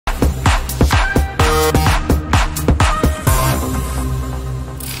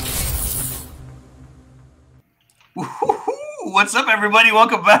Woo-hoo-hoo. What's up, everybody?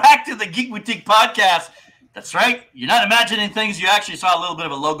 Welcome back to the Geek Boutique podcast. That's right. You're not imagining things. You actually saw a little bit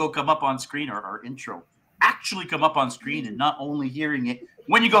of a logo come up on screen, or our intro actually come up on screen, and not only hearing it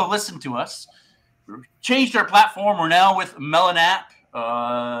when you go listen to us. We've changed our platform. We're now with Melon app,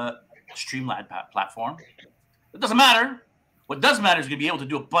 Streamlab platform. It doesn't matter. What does matter is going to be able to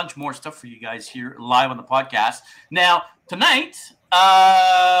do a bunch more stuff for you guys here live on the podcast. Now, tonight, we've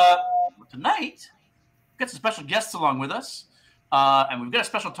got some special guests along with us, and we've got a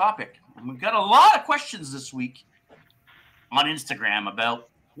special topic. And we've got a lot of questions this week on Instagram about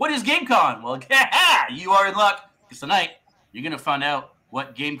what is GameCon. Well, you are in luck, because tonight you're going to find out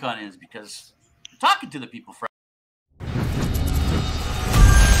what GameCon is, because you're talking to the people from.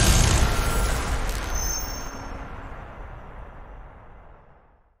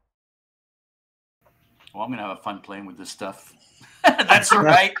 Well, I'm going to have fun playing with this stuff. That's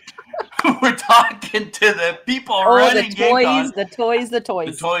right. We're talking to the people running GameCon. The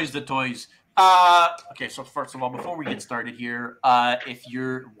toys. Okay, so first of all, before we get started here, if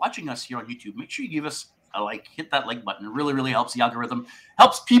you're watching us here on YouTube, make sure you give us a like. Hit that like button. It really, really helps the algorithm.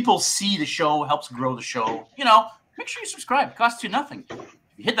 Helps people see the show. Helps grow the show. You know, make sure you subscribe. It costs you nothing. If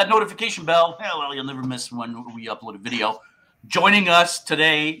you hit that notification bell, well, you'll never miss when we upload a video. Joining us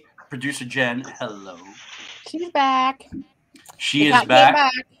today, producer Jen. Hello. She's back. She is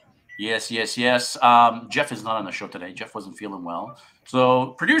back. Yes. Jeff is not on the show today. Jeff wasn't feeling well.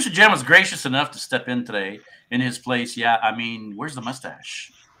 So producer Jen was gracious enough to step in today in his place. Yeah, I mean, where's the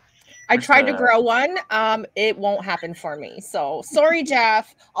mustache? I tried to grow one. It won't happen for me. So sorry,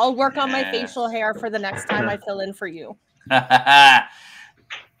 Jeff. I'll work on my facial hair for the next time I fill in for you.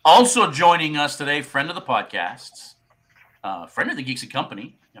 Also joining us today, friend of the podcast, friend of the Geeks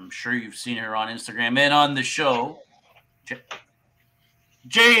Company. I'm sure you've seen her on Instagram and on the show.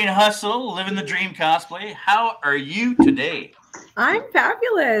 Jane Hustle, living the dream cosplay. How are you today? I'm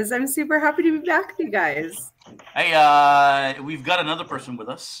fabulous. I'm super happy to be back with you guys. Hey, we've got another person with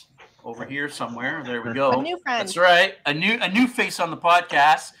us over here somewhere. There we go. A new friend. That's right. A new face on the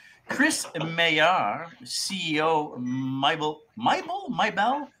podcast. Chris Mayer, CEO Mybel.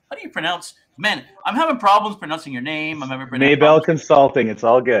 How do you pronounce? Man, I'm having problems pronouncing your name. Maybell Consulting. It's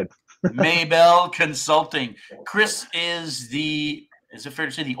all good. Maybell Consulting. Chris is it fair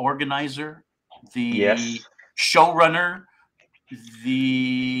to say the organizer, the showrunner,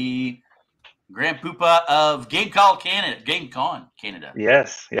 the Grand Poopa of GameCon Canada.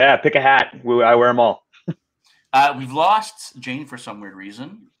 Yes. Yeah. Pick a hat. I wear them all. We've lost Jane for some weird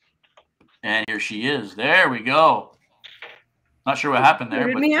reason. And here she is. There we go. Not sure what happened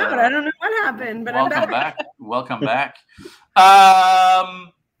there. But, me out. I don't know what happened. But Welcome back.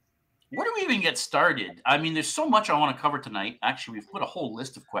 Where do we even get started? I mean, there's so much I want to cover tonight. Actually, we've put a whole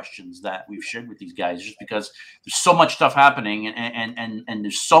list of questions that we've shared with these guys just because there's so much stuff happening and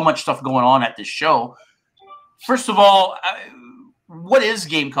there's so much stuff going on at this show. First of all, what is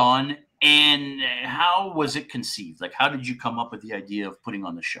GameCon and how was it conceived? Like, how did you come up with the idea of putting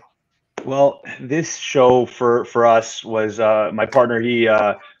on the show? Well, this show for us was my partner.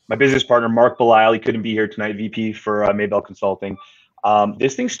 My business partner, Mark Belisle. He couldn't be here tonight. VP for Maybell Consulting.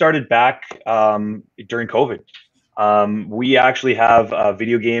 This thing started back during COVID. We actually have a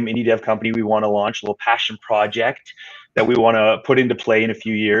video game indie dev company we want to launch, a little passion project that we want to put into play in a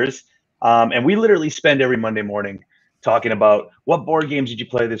few years. And we literally spend every Monday morning talking about what board games did you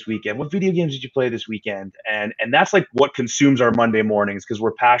play this weekend? What video games did you play this weekend? And that's like what consumes our Monday mornings because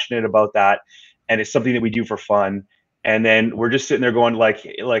we're passionate about that. And it's something that we do for fun. And then we're just sitting there going like,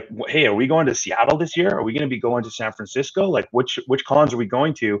 hey, are we going to Seattle this year? Are we going to be going to San Francisco? Like which cons are we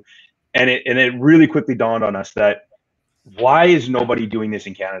going to? And it really quickly dawned on us that why is nobody doing this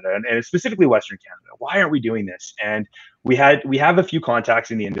in Canada? And it's specifically Western Canada. Why aren't we doing this? And we have a few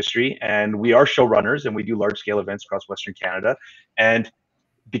contacts in the industry and we are showrunners and we do large scale events across Western Canada. And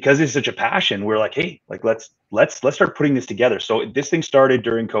because it's such a passion, we're like, hey, like let's start putting this together. So this thing started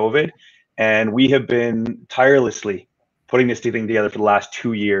during COVID and we have been tirelessly putting this thing together for the last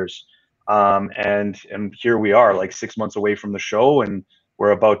 2 years. And here we are like 6 months away from the show and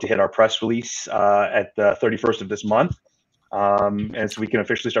we're about to hit our press release at the 31st of this month. And so we can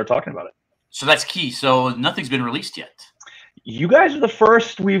officially start talking about it. So that's key. So nothing's been released yet. You guys are the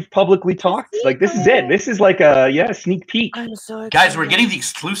first we've publicly talked. Like this is it. This is like a sneak peek. I'm so excited. Guys, we're getting the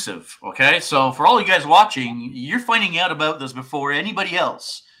exclusive. Okay, so for all you guys watching, you're finding out about this before anybody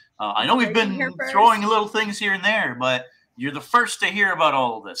else. I know we've been throwing little things here and there, but you're the first to hear about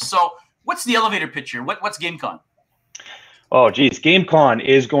all of this. So what's the elevator pitch here? What's GameCon? Oh, geez. GameCon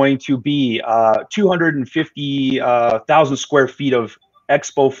is going to be 250,000 square feet of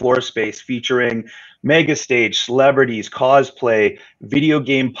expo floor space featuring mega stage, celebrities, cosplay, video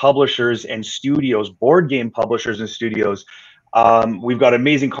game publishers and studios, board game publishers and studios. We've got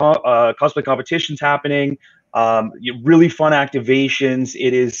amazing cosplay competitions happening, really fun activations.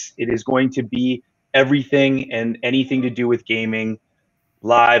 It is going to be everything and anything to do with gaming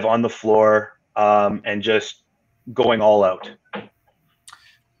live on the floor, and just going all out.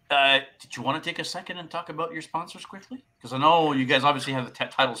 Did you want to take a second and talk about your sponsors quickly? Because I know you guys obviously have the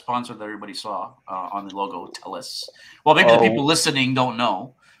title sponsor that everybody saw on the logo. Tell us. Well, maybe the people listening don't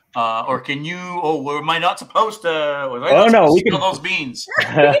know. Or can you? Oh, am I not supposed to? No, we can spill those beans.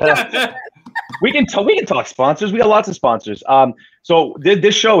 we can talk sponsors. We got lots of sponsors. So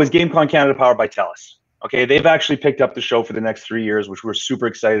this show is GameCon Canada, powered by TELUS. Okay, they've actually picked up the show for the next 3 years, which we're super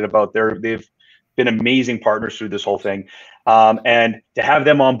excited about. They've been amazing partners through this whole thing, and to have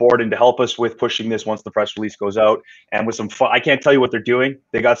them on board and to help us with pushing this once the press release goes out, and with some fun. I can't tell you what they're doing.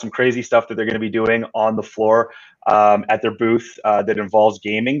 They got some crazy stuff that they're going to be doing on the floor at their booth that involves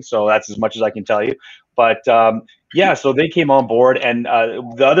gaming. So that's as much as I can tell you. But yeah, so they came on board, and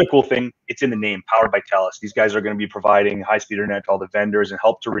the other cool thing, it's in the name, powered by TELUS. These guys are going to be providing high-speed internet to all the vendors and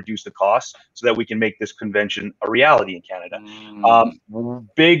help to reduce the costs so that we can make this convention a reality in Canada.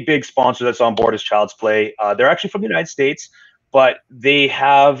 Big sponsor that's on board is Child's Play. They're actually from the United States, but they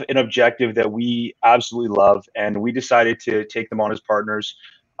have an objective that we absolutely love, and we decided to take them on as partners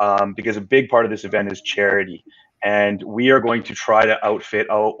because a big part of this event is charity. And we are going to try to outfit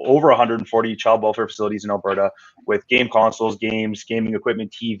over 140 child welfare facilities in Alberta with game consoles, games, gaming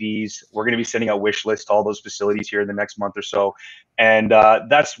equipment, TVs. We're going to be sending out wish lists to all those facilities here in the next month or so. And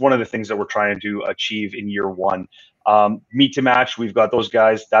that's one of the things that we're trying to achieve in year one. Meet to Match, we've got those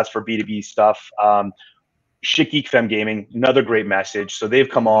guys. That's for B2B stuff. Chic Geek Femme Gaming, another great message. So they've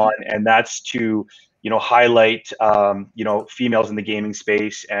come on, and that's to highlight females in the gaming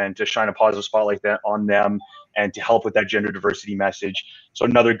space and to shine a positive spotlight on them, and to help with that gender diversity message. So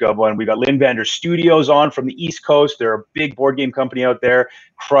another good one. We got Lynn Vander Studios on from the East Coast. They're a big board game company out there,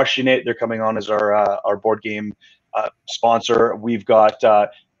 crushing it. They're coming on as our board game sponsor. We've got a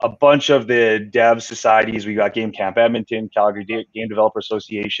bunch of the dev societies. We got Game Camp Edmonton, Calgary Game Developer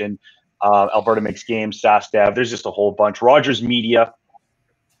Association, Alberta Makes Games, SAS Dev. There's just a whole bunch. Rogers Media,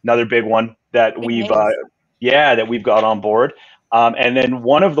 another big one that we've got on board. And then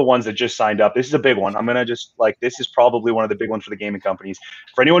one of the ones that just signed up, this is a big one. I'm going to this is probably one of the big ones for the gaming companies.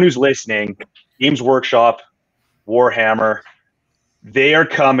 For anyone who's listening, Games Workshop, Warhammer, they are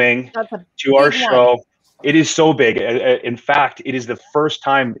coming to our show. It is so big. In fact, it is the first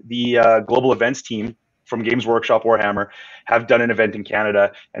time the global events team from Games Workshop, Warhammer, have done an event in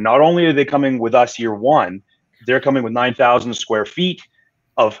Canada. And not only are they coming with us year one, they're coming with 9,000 square feet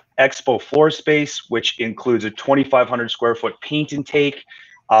of expo floor space, which includes a 2,500 square foot paint intake,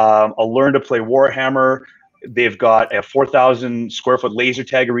 a learn to play Warhammer. They've got a 4,000 square foot laser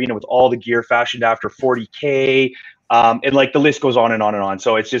tag arena with all the gear fashioned after 40K. And the list goes on and on and on.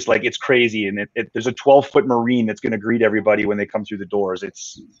 So it's just it's crazy. And there's a 12-foot Marine that's going to greet everybody when they come through the doors.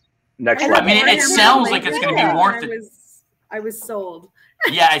 It's next level. I mean, it sounds like it's going to be worth it. I was sold.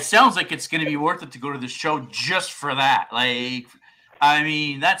 Yeah, it sounds like it's going to be worth it to go to the show just for that. I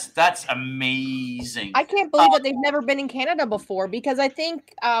mean, that's amazing. I can't believe that they've never been in Canada before, because I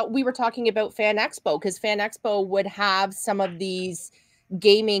think we were talking about Fan Expo, because Fan Expo would have some of these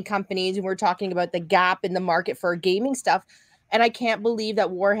gaming companies, and we're talking about the gap in the market for gaming stuff. And I can't believe that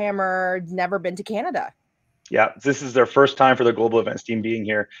Warhammer never been to Canada. Yeah, this is their first time for the global events team being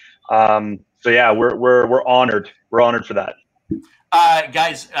here. So yeah, we're honored. We're honored for that.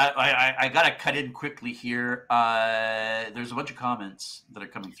 Guys, I gotta cut in quickly here. There's a bunch of comments that are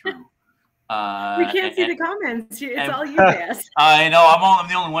coming through. We can't see the comments. It's all you guys. I know. I'm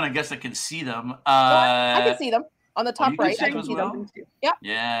the only one, I guess, that can see them. I can see them on the top right. I can see them too. Yep.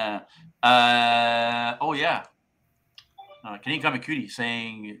 Yeah. Oh yeah. Canadian Comic Cutie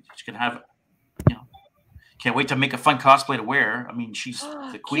saying she's gonna have, can't wait to make a fun cosplay to wear. I mean, she's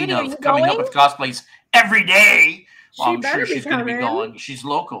the queen Cutie, of coming up with cosplays every day. Well, I'm sure she's going to be coming. going. She's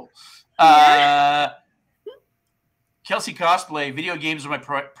local. Kelsey Cosplay, video games are my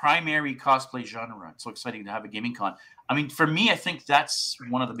primary cosplay genre. It's so exciting to have a gaming con. I mean, for me, I think that's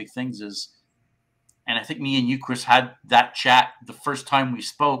one of the big things is, and I think me and you, Chris, had that chat the first time we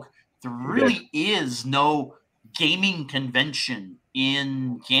spoke. There really is no gaming convention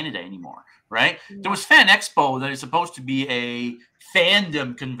in Canada anymore, right? There was Fan Expo that is supposed to be a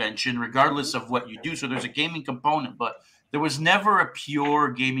fandom convention regardless of what you do. So there's a gaming component, but there was never a pure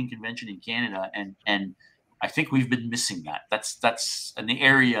gaming convention in Canada. And I think we've been missing that. That's an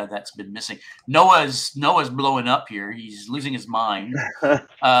area that's been missing. Noah's blowing up here. He's losing his mind.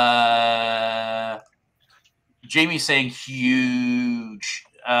 Jamie's saying huge.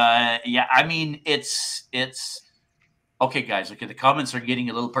 Yeah, I mean it's okay, guys. Okay, the comments are getting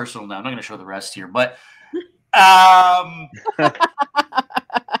a little personal now. I'm not going to show the rest here, but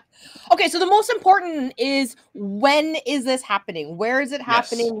okay, so the most important is, when is this happening? Where is it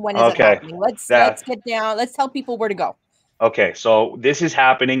happening? Yes. When is it happening? Let's get down. Let's tell people where to go. Okay, so this is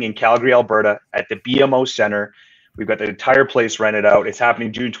happening in Calgary, Alberta, at the BMO Center. We've got the entire place rented out. It's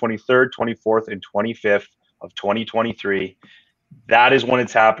happening June 23rd, 24th, and 25th of 2023. That is when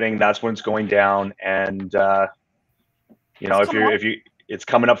it's happening. That's when it's going down. And you know, it's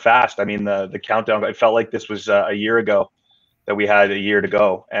coming up fast. I mean, the countdown. It felt like this was a year ago that we had a year to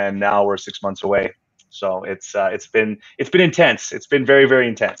go, and now we're 6 months away. So it's been intense. It's been very, very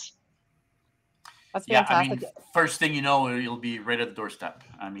intense. That's fantastic. fantastic. I mean, first thing you know, you'll be right at the doorstep.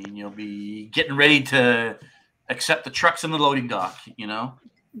 I mean, you'll be getting ready to accept the trucks in the loading dock, you know?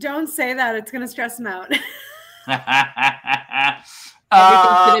 Don't say that. It's going to stress them out.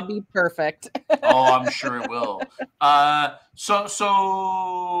 Everything's going to be perfect. Oh, I'm sure it will. So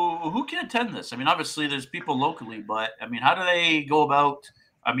who can attend this? I mean, obviously there's people locally, but I mean, how do they go about,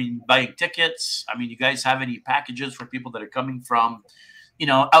 I mean, buying tickets? I mean, you guys have any packages for people that are coming from, you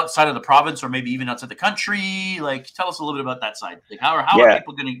know, outside of the province or maybe even outside the country? Like, tell us a little bit about that side. Like, how are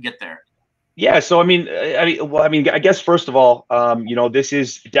people going to get there? Yeah, so I mean, I guess first of all, you know, this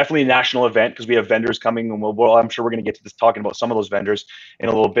is definitely a national event because we have vendors coming, and I'm sure we're going to get to this talking about some of those vendors in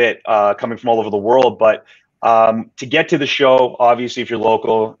a little bit, coming from all over the world. But to get to the show, obviously, if you're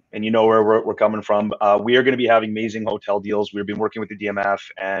local and you know where we're coming from, we are going to be having amazing hotel deals. We've been working with the DMF,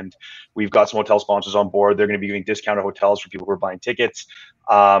 and we've got some hotel sponsors on board. They're going to be giving discounted hotels for people who are buying tickets.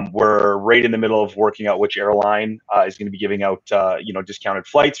 We're right in the middle of working out which airline is going to be giving out, you know, discounted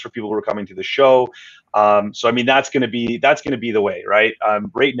flights for people who are coming to the show. So I mean, that's going to be the way, right?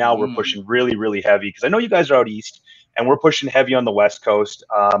 Right now, we're pushing really, really heavy because I know you guys are out east, and we're pushing heavy on the West Coast.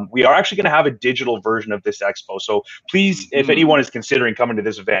 We are actually going to have a digital version of this expo. So please, if anyone is considering coming to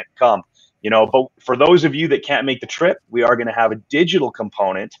this event, come. You know, but for those of you that can't make the trip, we are going to have a digital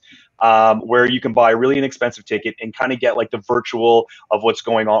component where you can buy a really inexpensive ticket and kind of get like the virtual of what's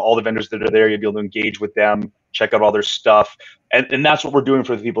going on, all the vendors that are there. You'll be able to engage with them, check out all their stuff. And that's what we're doing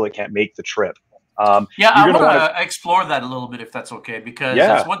for the people that can't make the trip. Yeah, I want to explore that a little bit, if that's okay, because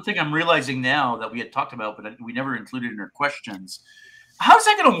that's one thing I'm realizing now that we had talked about, but we never included in our questions. How's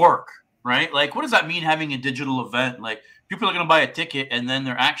that going to work, right? Like, what does that mean, having a digital event? Like, people are going to buy a ticket, and then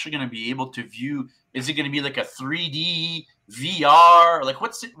they're actually going to be able to view. Is it going to be like a 3D VR? Like,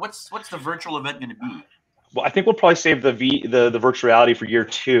 what's the virtual event going to be? Well, I think we'll probably save the virtual reality for year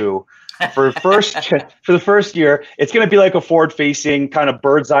 2. For the first year, it's going to be like a forward-facing kind of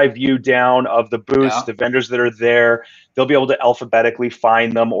bird's eye view down of the booths, the vendors that are there. They'll be able to alphabetically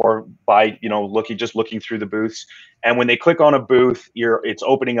find them, or by, you know, looking through the booths. And when they click on a booth, it's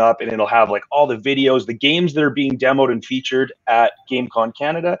opening up, and it'll have like all the videos, the games that are being demoed and featured at GameCon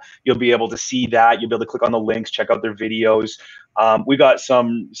Canada. You'll be able to see that. You'll be able to click on the links, check out their videos. We got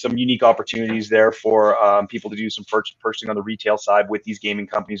some unique opportunities there for people to do some purchasing on the retail side with these gaming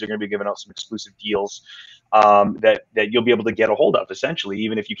companies. They're going to be giving out some exclusive deals that you'll be able to get a hold of, essentially,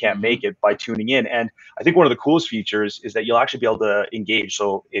 even if you can't make it, by tuning in. And I think one of the coolest features is that you'll actually be able to engage.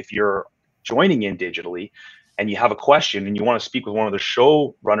 So if you're joining in digitally and you have a question and you want to speak with one of the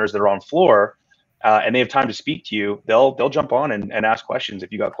show runners that are on floor, and they have time to speak to you, they'll jump on and ask questions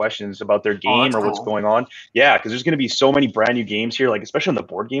if you got questions about their game or what's going on. Yeah, because there's going to be so many brand new games here, like especially on the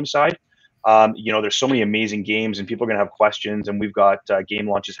board game side. You know, there's so many amazing games, and people are going to have questions, and we've got game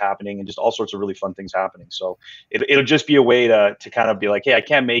launches happening and just all sorts of really fun things happening. So it'll just be a way to kind of be like, hey, I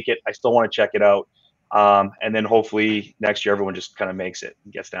can't make it, I still want to check it out. And then hopefully next year, everyone just kind of makes it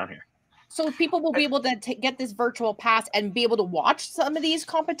and gets down here. So people will be able to get this virtual pass and be able to watch some of these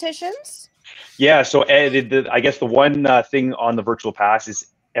competitions? Yeah, so I guess the one thing on the virtual pass is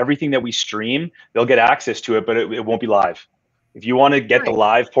everything that we stream, they'll get access to it, but it won't be live. If you want to get the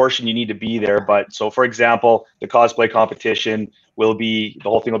live portion, you need to be there. But so, for example, the cosplay competition the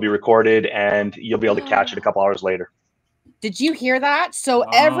whole thing will be recorded, and you'll be able to catch it a couple hours later. Did you hear that? So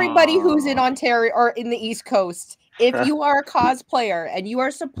everybody who's in Ontario or in the East Coast, if you are a cosplayer and you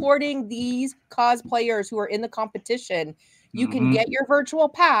are supporting these cosplayers who are in the competition, you can get your virtual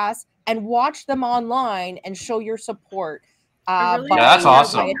pass and watch them online and show your support. That's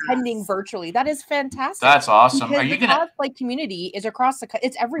awesome. By attending virtually. That is fantastic. That's awesome. Because the cosplay community is across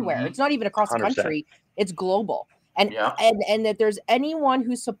it's everywhere. It's not even across the 100%. country. It's global. And Yeah. and if there's anyone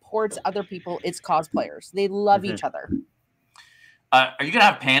who supports other people, it's cosplayers. They love each other. Are you gonna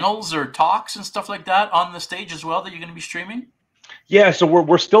have panels or talks and stuff like that on the stage as well that you're gonna be streaming? Yeah, so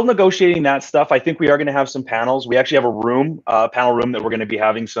we're still negotiating that stuff. I think we are going to have some panels. We actually have a room, panel room, that we're going to be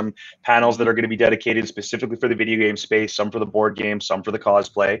having some panels that are going to be dedicated specifically for the video game space, some for the board game, some for the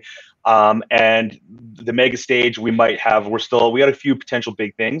cosplay. And the mega stage, we might have, we got a few potential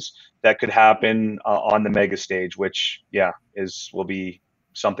big things that could happen on the mega stage, which will be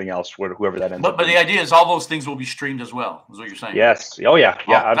something else, whoever that ends up But being. the idea is all those things will be streamed as well, is what you're saying. Yes. Oh yeah.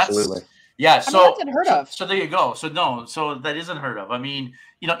 Yeah, Oh, absolutely. Yeah, I mean, so that's unheard of. So there you go. So that isn't heard of. I mean,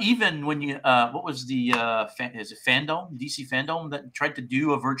 even when you what was the is it Fandom, DC Fandom, that tried to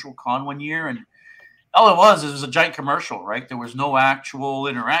do a virtual con one year, and all it was a giant commercial, right? There was no actual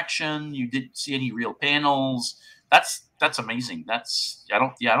interaction. You didn't see any real panels. That's amazing. I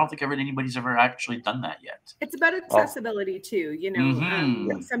don't think anybody's ever actually done that yet. It's about accessibility too.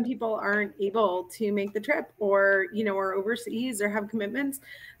 Some people aren't able to make the trip, or are overseas or have commitments.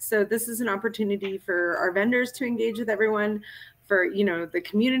 So this is an opportunity for our vendors to engage with everyone, for the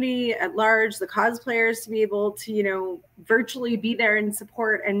community at large, the cosplayers to be able to virtually be there and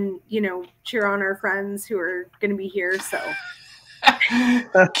support and cheer on our friends who are going to be here. So.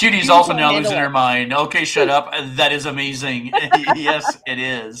 Cutie's also now losing her mind. Okay, shut up. That is amazing. Yes, it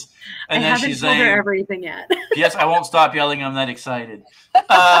is. And then she's saying, everything yet. Yes, I won't stop yelling. I'm that excited. No,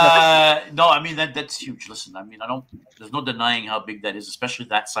 I mean that's huge. Listen, I mean, there's no denying how big that is, especially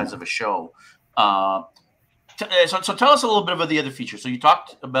that size of a show. So tell us a little bit about the other features. So you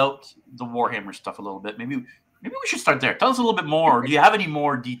talked about the Warhammer stuff a little bit. Maybe we should start there. Tell us a little bit more. Do you have any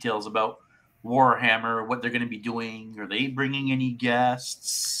more details about Warhammer, what they're going to be doing? Are they bringing any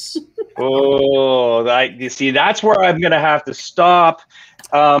guests? You see, that's where I'm going to have to stop.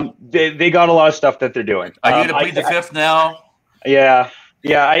 They got a lot of stuff that they're doing. Are you going to plead the fifth now? Yeah.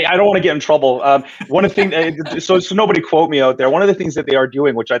 I don't want to get in trouble. One of the things, so nobody quote me out there. One of the things that they are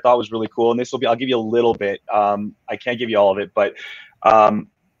doing, which I thought was really cool, and I'll give you a little bit. I can't give you all of it, but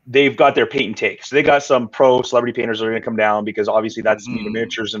they've got their paint and take. So they got some pro celebrity painters that are going to come down, because obviously that's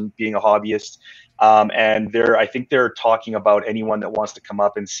miniatures and being a hobbyist. And I think they're talking about anyone that wants to come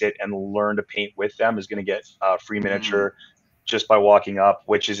up and sit and learn to paint with them is going to get a free miniature just by walking up,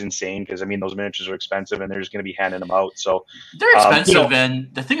 which is insane, because I mean, those miniatures are expensive and they're just going to be handing them out. So they're expensive. And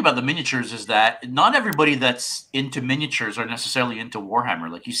the thing about the miniatures is that not everybody that's into miniatures are necessarily into Warhammer.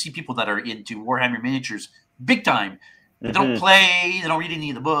 Like, you see people that are into Warhammer miniatures big time. They don't play. They don't read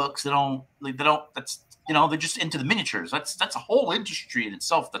any of the books. They're just into the miniatures. That's a whole industry in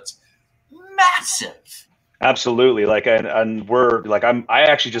itself. That's massive. Absolutely. I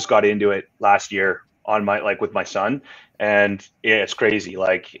actually just got into it last year with my son, and it's crazy.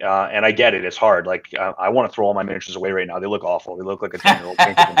 And I get it. It's hard. I want to throw all my miniatures away right now. They look awful. They look like a 10-year-old.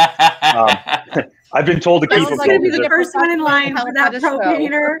 I've been told to keep them. Going to be the first one in line for that pro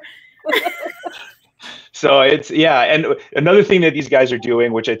painter. So and another thing that these guys are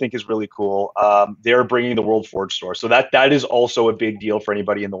doing, which I think is really cool, they're bringing the World Forge store. So that is also a big deal for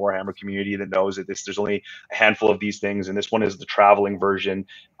anybody in the Warhammer community that knows that there's only a handful of these things, and this one is the traveling version,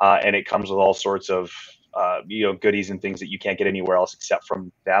 and it comes with all sorts of goodies and things that you can't get anywhere else except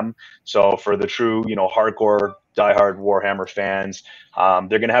from them. So for the true hardcore diehard Warhammer fans,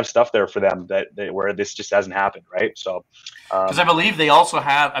 they're going to have stuff there for them that where this just hasn't happened, right? So because I believe they also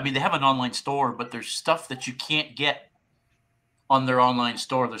have, they have an online store, but there's stuff that you can't get on their online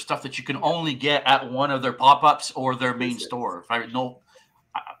store. There's stuff that you can only get at one of their pop-ups or their main store. If I know,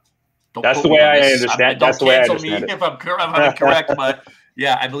 that's the way I understand. That's the way I understand it. If I'm correct, but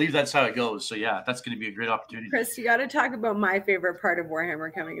yeah, I believe that's how it goes. So yeah, that's going to be a great opportunity. Chris, you got to talk about my favorite part of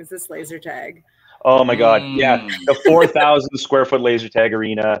Warhammer coming is this laser tag. Oh my God! Yeah, the 4,000 square foot laser tag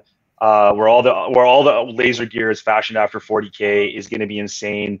arena, where all the laser gear is fashioned after 40K, is going to be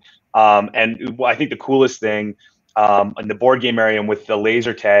insane. And I think the coolest thing, in the board game area and with the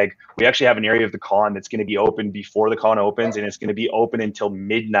laser tag, we actually have an area of the con that's going to be open before the con opens, and it's going to be open until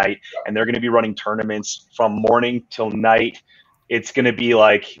midnight. And they're going to be running tournaments from morning till night. It's going to be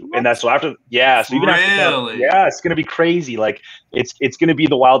and that's so after, so even after, it's going to be crazy. It's going to be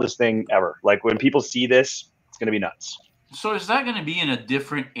the wildest thing ever. When people see this, it's going to be nuts. So is that going to be in a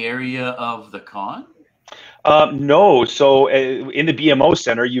different area of the con? No. So in the BMO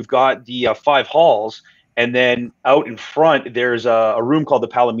Center, you've got the 5 halls, and then out in front, there's a room called the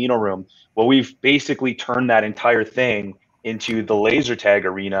Palomino Room. Well, we've basically turned that entire thing into the laser tag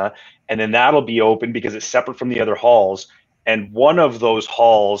arena, and then that'll be open because it's separate from the other halls. And one of those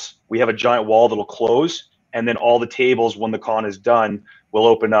halls, we have a giant wall that'll close, and then all the tables, when the con is done, will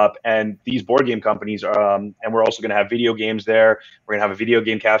open up, and these board game companies and we're also going to have video games there. We're going to have a video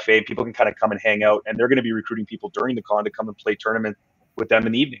game cafe. People can kind of come and hang out, and they're going to be recruiting people during the con to come and play tournament with them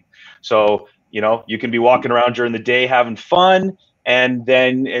in the evening. So, you can be walking around during the day having fun, and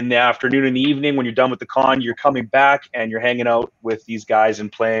then in the afternoon and the evening, when you're done with the con, you're coming back and you're hanging out with these guys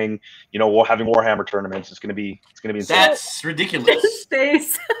and playing, having Warhammer tournaments. It's gonna be insane. That's ridiculous.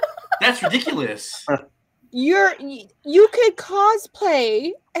 Space. That's ridiculous. You could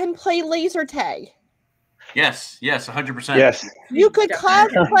cosplay and play laser tag. Yes, 100%. Yes. You could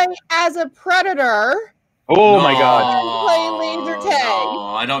cosplay as a predator. Oh my God! And play laser tag.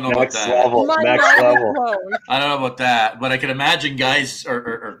 No, I don't know Next about that. level. Next level. I don't know about that, but I can imagine guys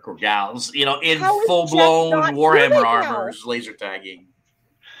or gals, in How is full-blown Jeff not Warhammer doing armors, laser tagging.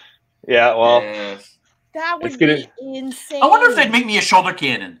 Yeah, well, Yes. That would It's gonna- be insane. I wonder if they'd make me a shoulder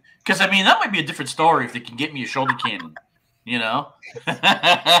cannon, because that might be a different story if they can get me a shoulder cannon.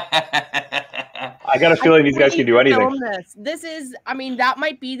 I got a feeling these guys can do anything. This is, that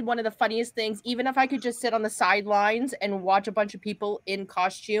might be one of the funniest things. Even if I could just sit on the sidelines and watch a bunch of people in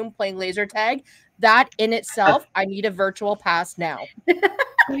costume playing laser tag, that in itself, I need a virtual pass now.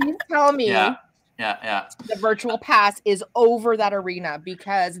 Please tell me Yeah. the virtual pass is over that arena,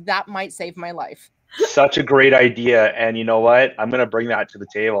 because that might save my life. Such a great idea, and you know what? I'm going to bring that to the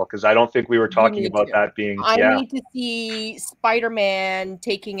table, because I don't think we were talking about that being. I need to see Spider-Man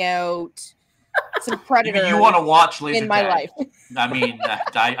taking out some predators. You want to watch laser in my tag. life?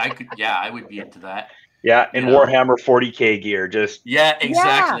 I could. Yeah, I would be into that. Yeah, in Warhammer 40K gear, just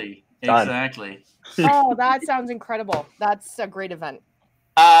exactly. Done. Exactly. Oh, that sounds incredible. That's a great event.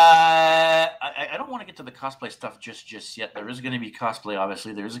 I don't want to get to the cosplay stuff just yet. There is going to be cosplay,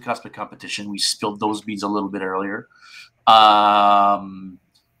 obviously. There is a cosplay competition. We spilled those beads a little bit earlier.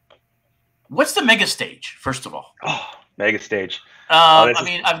 What's the mega stage, first of all? Oh, mega stage.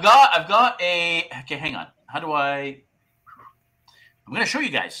 I've got a. Okay, hang on. How do I? I'm going to show you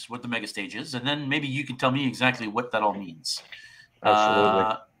guys what the mega stage is, and then maybe you can tell me exactly what that all means.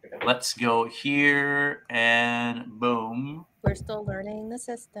 Absolutely. Let's go here and boom. We're still learning the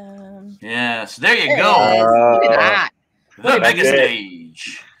system. Yes, there you There go. it is. Look at that. The mega That's it.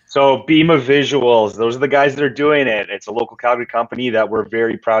 stage. So Beam of Visuals, those are the guys that are doing it. It's a local Calgary company that we're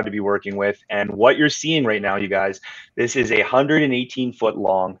very proud to be working with. And what you're seeing right now, you guys, this is a 118-foot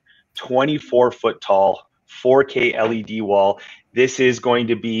long, 24-foot tall, 4K LED wall. This is going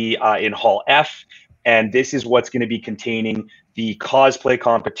to be in Hall F, and this is what's going to be containing the cosplay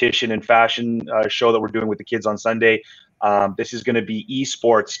competition and fashion show that we're doing with the kids on Sunday. This is going to be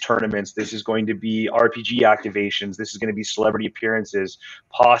esports tournaments. This is going to be RPG activations. This is going to be celebrity appearances,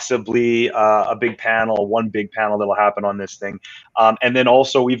 possibly one big panel that'll happen on this thing. And then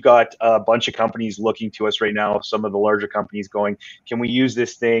also we've got a bunch of companies looking to us right now, some of the larger companies going, can we use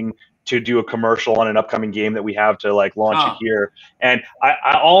this thing to do a commercial on an upcoming game that we have to launch it here? And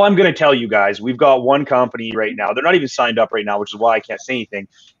all I'm going to tell you guys, we've got one company right now. They're not even signed up right now, which is why I can't say anything,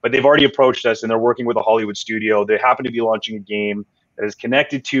 but they've already approached us and they're working with a Hollywood studio. They happen to be launching a game that is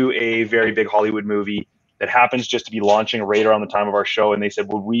connected to a very big Hollywood movie that happens just to be launching right around the time of our show. And they said,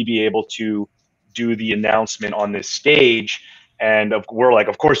 would we be able to do the announcement on this stage? And we're like,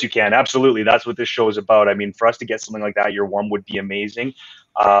 of course you can. Absolutely. That's what this show is about. For us to get something like that year one would be amazing.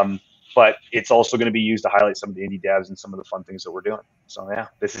 But it's also going to be used to highlight some of the indie devs and some of the fun things that we're doing. So yeah,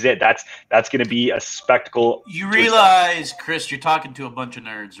 this is it. That's going to be a spectacle. You realize, Chris, you're talking to a bunch of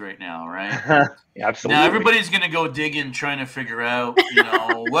nerds right now, right? Yeah, absolutely. Now everybody's going to go digging, trying to figure out,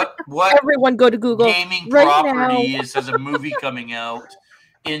 what Everyone go to Google gaming right property now. is as a movie coming out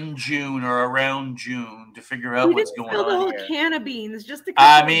in June or around June to figure out what's going Spill the on whole here. can of beans, just a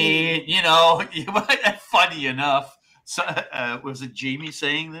funny enough. So, was it Jamie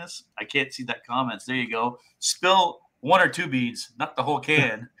saying this? I can't see that comments. There you go. Spill one or two beads, not the whole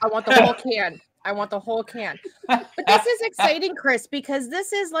can. I want the whole can. I want the whole can. But this is exciting, Chris, because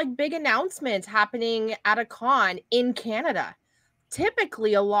this is like big announcements happening at a con in Canada.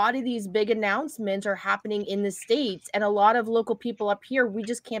 Typically, a lot of these big announcements are happening in the States, and a lot of local people up here, we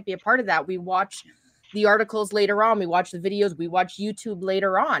just can't be a part of that. We watch the articles later on. We watch the videos. We watch YouTube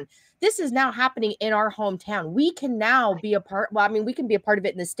later on. This is now happening in our hometown. We can now be a part. Well, we can be a part of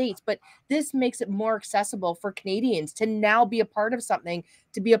it in the States, but this makes it more accessible for Canadians to now be a part of something,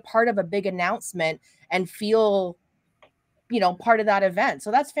 to be a part of a big announcement and feel, part of that event.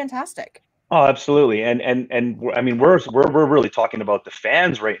 So that's fantastic. Oh, absolutely. And we're really talking about the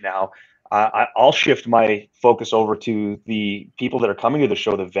fans right now. I'll shift my focus over to the people that are coming to the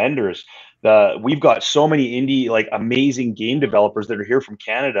show, the vendors. We've got so many indie, amazing game developers that are here from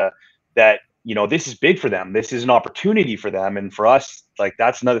Canada that you know, this is big for them. This is an opportunity for them, and for us, like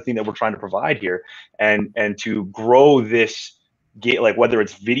that's another thing that we're trying to provide here, and to grow this game, like whether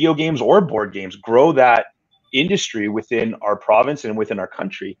it's video games or board games, grow that industry within our province and within our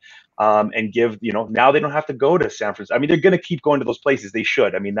country, and give, you know, now they don't have to go to San Francisco. I mean, they're going to keep going to those places. They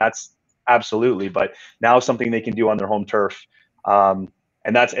should. I mean, that's absolutely, but now something they can do on their home turf, and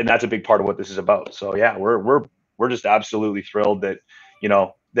that's a big part of what this is about. So yeah, we're just absolutely thrilled that, you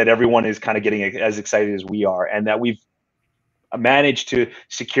know, that everyone is kind of getting as excited as we are, and that we've managed to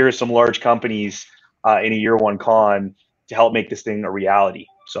secure some large companies in a year one con to help make this thing a reality.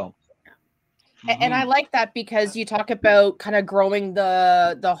 So. And I like that, because you talk about kind of growing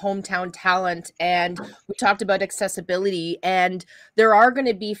the hometown talent, and we talked about accessibility, and there are going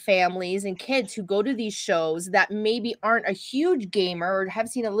to be families and kids who go to these shows that maybe aren't a huge gamer or have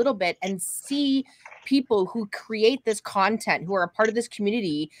seen a little bit, and see people who create this content, who are a part of this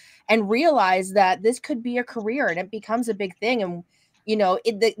community, and realize that this could be a career, and it becomes a big thing. And you know,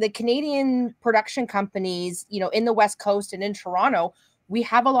 the Canadian production companies, you know, in the West Coast and in Toronto, we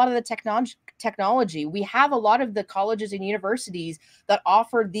have a lot of the technology. We have a lot of the colleges and universities that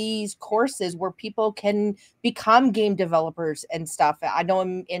offer these courses where people can become game developers and stuff. I know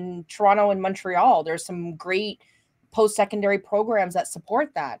in Toronto and Montreal, there's some great post-secondary programs that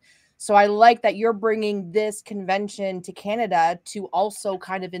support that. So I like that you're bringing this convention to Canada to also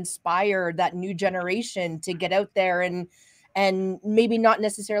kind of inspire that new generation to get out there and maybe not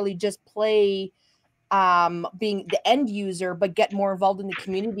necessarily just play being the end user, but get more involved in the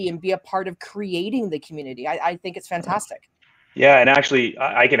community and be a part of creating the community. I think it's fantastic. Yeah, and actually,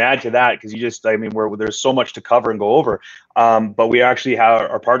 I can add to that, because I mean, there's so much to cover and go over. But we actually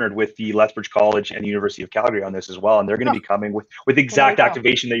are partnered with the Lethbridge College and the University of Calgary on this as well, and they're going to be coming with exact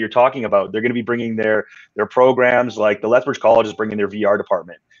activation that you're talking about. They're going to be bringing their programs. Like the Lethbridge College is bringing their VR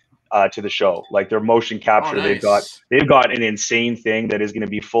department to the show, like their motion capture. Oh, nice. They've got an insane thing that is going to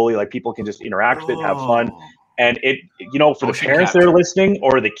be fully, like, people can just interact with it, have fun. And it, you know, for motion the parents capture that are listening,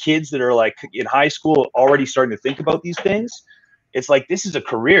 or the kids that are like in high school already starting to think about these things, it's like, this is a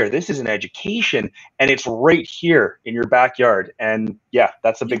career, this is an education, and it's right here in your backyard. And yeah,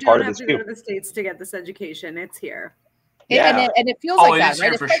 that's a big part of this too. You don't have to go to the States to get this education. It's here. Yeah. And it feels like that,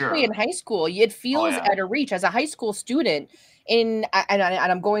 right? Especially sure. In high school, it feels at a reach. As a high school student, and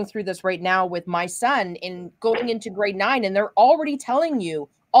I'm going through this right now with my son in going into grade 9, and they're already telling you,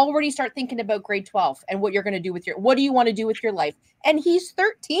 already start thinking about grade 12 and what you're going to do what do you want to do with your life? And he's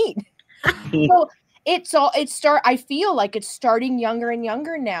 13. So I feel like it's starting younger and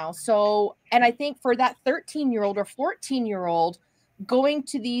younger now. So, and I think for that 13-year-old or 14-year-old going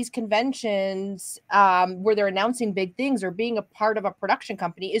to these conventions where they're announcing big things or being a part of a production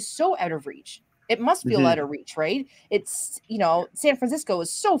company is so out of reach. It must feel out of reach, right? It's, you know, San Francisco is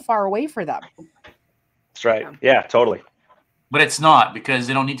so far away for them. That's right. Yeah, totally. But it's not, because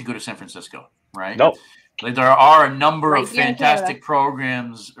they don't need to go to San Francisco, right? Nope. Like, there are a number of fantastic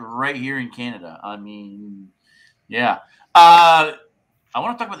programs right here in Canada. I mean, yeah. I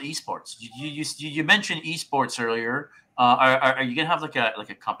want to talk about the esports. You mentioned esports earlier. Are you gonna have like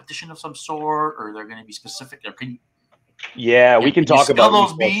a competition of some sort, or they're gonna be specific? Or we can talk about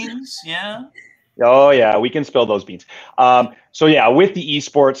those beans. Yeah. Oh yeah, we can spill those beans. So yeah, with the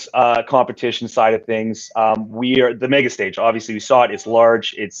esports competition side of things, we are the mega stage. Obviously, we saw it. It's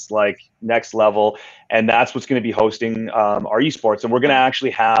large. It's like next level, and that's what's going to be hosting our esports. And we're going to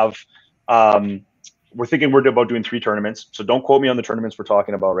actually have. We're thinking we're about doing 3 tournaments. So don't quote me on the tournaments we're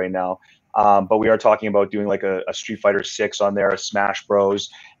talking about right now. But we are talking about doing like a Street Fighter 6 on there, a Smash Bros.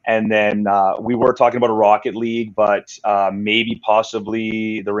 And then we were talking about a Rocket League, but maybe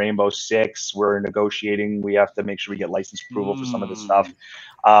possibly the Rainbow Six. We're negotiating. We have to make sure we get license approval for some of this stuff.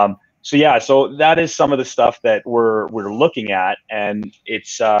 So yeah, so that is some of the stuff that we're looking at, and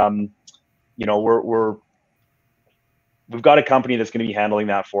it's you know, we've got a company that's going to be handling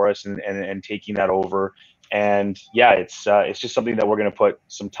that for us and taking that over. And yeah, it's just something that we're going to put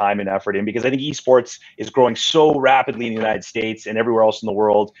some time and effort in, because I think esports is growing so rapidly in the United States and everywhere else in the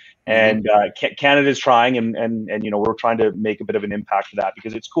world. And Canada's trying, and you know, we're trying to make a bit of an impact for that,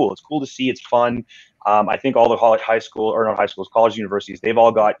 because it's cool. It's cool to see. It's fun. I think all the college universities, they've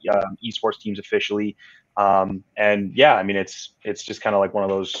all got esports teams officially. And yeah, I mean, it's just kind of like one of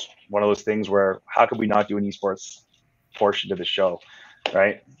those things where how could we not do an esports portion to the show,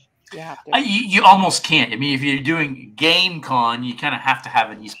 right? Yeah, you almost can't. I mean, if you're doing Game Con, you kind of have to have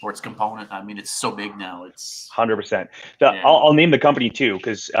an esports component. I mean, it's so big now. It's 100%. I'll name the company too,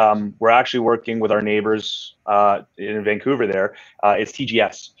 because we're actually working with our neighbors in Vancouver. There, it's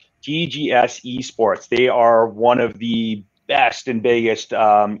TGS Esports. They are one of the best and biggest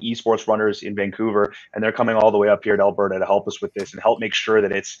esports runners in Vancouver, and they're coming all the way up here to Alberta to help us with this and help make sure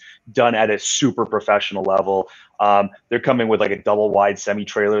that it's done at a super professional level. They're coming with like a double wide semi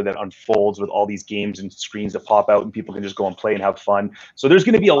trailer that unfolds with all these games and screens that pop out, and people can just go and play and have fun. So there's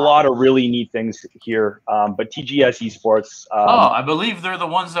going to be a lot of really neat things here. But TGS Esports. I believe they're the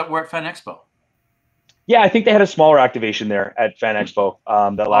ones that were at Fan Expo. Yeah, I think they had a smaller activation there at Fan Expo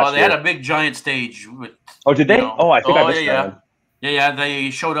that last year. They had a big giant stage. With, did they? I think I missed that. Yeah.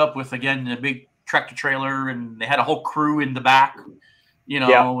 They showed up with, again, a big tractor trailer, and they had a whole crew in the back.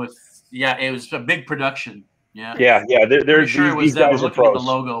 It was a big production. Yeah. They're sure it was these them. guys are Looking at the pros.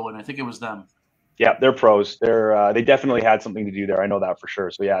 logo, and I think it was them. Yeah, they're pros. They definitely had something to do there. I know that for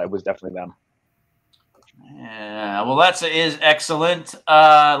sure. So yeah, it was definitely them. Yeah, well, is excellent.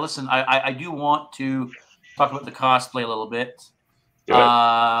 Listen, I do want to talk about the cosplay a little bit.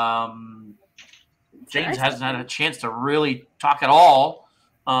 James hasn't had a chance to really talk at all.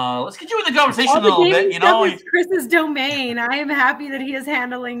 Let's get you in the conversation a little bit. It's Chris's domain. I am happy that he is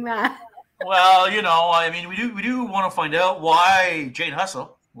handling that. Well, we do want to find out why Jane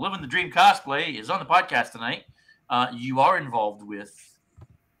Hustle, Living the Dream Cosplay, is on the podcast tonight. You are involved with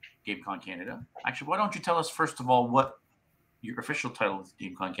GameCon Canada. Actually, why don't you tell us first of all what your official title of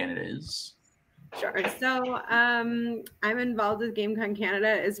GameCon Canada is? Sure. So I'm involved with GameCon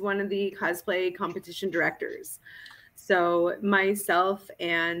Canada as one of the cosplay competition directors. So myself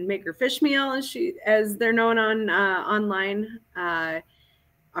and Maker Fishmeal, as they're known on online,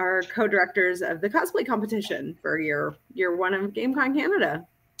 are co-directors of the cosplay competition for year one of GameCon Canada.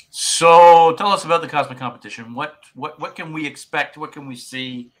 So tell us about the cosplay competition. What can we expect? What can we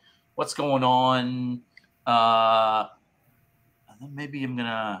see? What's going on? And then maybe I'm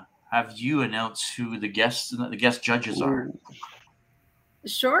gonna have you announce who the guest judges are.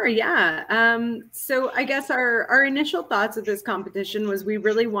 Sure, yeah. So I guess our initial thoughts of this competition was we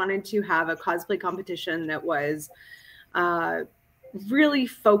really wanted to have a cosplay competition that was really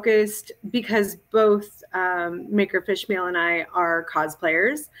focused, because both Maker Fishmeal and I are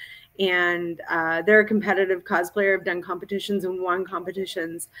cosplayers, and they're a competitive cosplayer. I've done competitions and won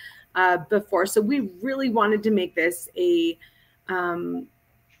competitions before. So we really wanted to make this a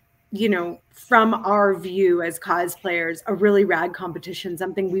from our view as cosplayers, a really rad competition,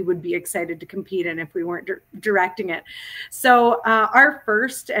 something we would be excited to compete in if we weren't directing it. So our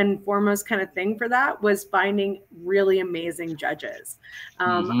first and foremost kind of thing for that was finding really amazing judges,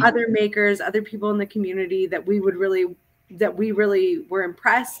 other makers, other people in the community that we really were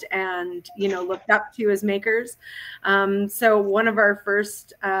impressed and, looked up to as makers. So one of our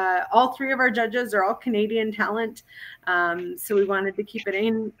first, all three of our judges are all Canadian talent. So we wanted to keep it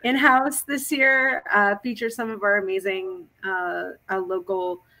in-house this year, feature some of our amazing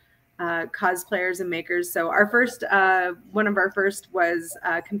local cosplayers and makers. So our first, one of our first was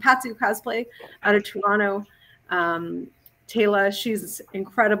Kompatsu Cosplay out of Toronto. Taylor, she's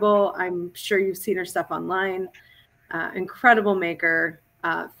incredible. I'm sure you've seen her stuff online. Incredible maker,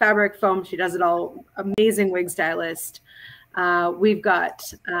 fabric foam. She does it all. Amazing wig stylist. We've got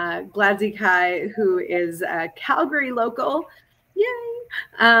Gladzy Kai, who is a Calgary local.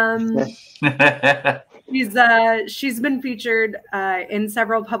 Yay! She's been featured in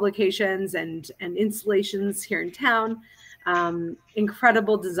several publications and installations here in town.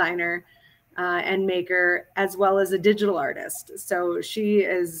 Incredible designer and maker, as well as a digital artist. So she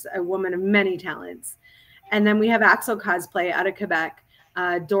is a woman of many talents. And then we have Axel Cosplay out of Quebec,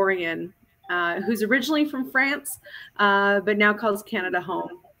 Dorian, who's originally from France, but now calls Canada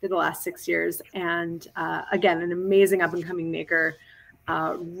home for the last 6 years. And again, an amazing up-and-coming maker,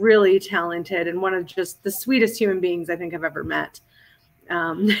 really talented, and one of just the sweetest human beings I think I've ever met.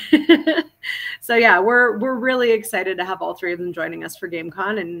 So yeah, we're really excited to have all three of them joining us for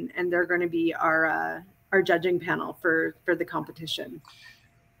GameCon, and they're going to be our judging panel for the competition.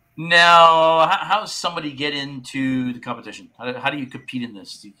 Now, how does somebody get into the competition? How do you compete in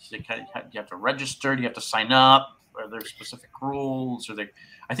this? Do you have to register? Do you have to sign up? Are there specific rules?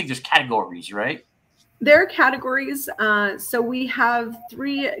 I think there's categories, right? There are categories. So we have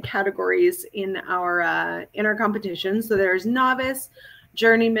 3 categories in our competition. So there's novice,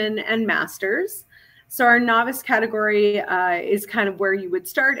 journeyman, and masters. So our novice category is kind of where you would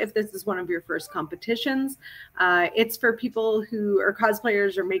start if this is one of your first competitions. It's for people who are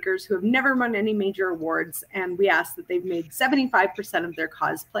cosplayers or makers who have never won any major awards, and we ask that they've made 75% of their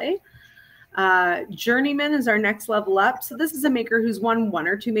cosplay. Journeyman is our next level up. So this is a maker who's won 1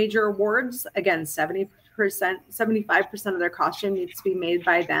 or 2 major awards. Again, 75% of their costume needs to be made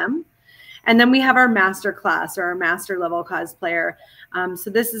by them. And then we have our master class or our master level cosplayer. So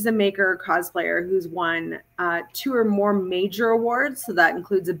this is a maker cosplayer who's won 2 or more major awards. So that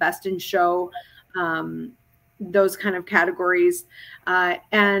includes a best in show, those kind of categories.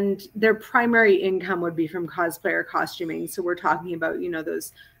 And their primary income would be from cosplayer costuming. So we're talking about, you know,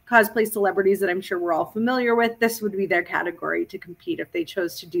 those cosplay celebrities that I'm sure we're all familiar with. This would be their category to compete if they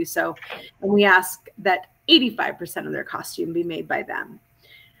chose to do so. And we ask that 85% of their costume be made by them.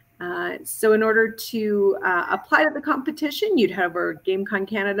 So in order to apply to the competition, you'd head over to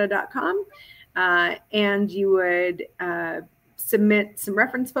GameConCanada.com and you would submit some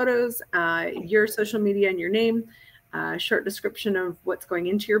reference photos, your social media and your name, short description of what's going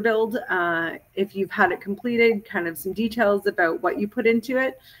into your build. If you've had it completed, kind of some details about what you put into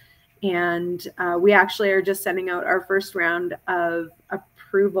it. And we actually are just sending out our first round of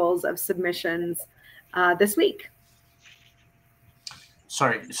approvals of submissions this week.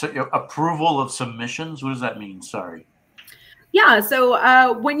 Sorry, so approval of submissions, what does that mean? Sorry. Yeah,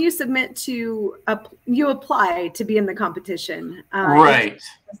 so when you submit to, you apply to be in the competition. Right.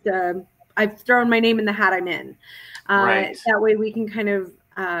 Just, I've thrown my name in the hat I'm in. Right. That way we can kind of,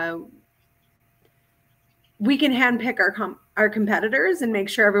 we can handpick our competitors and make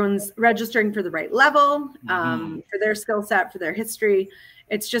sure everyone's registering for the right level, for their skill set, for their history.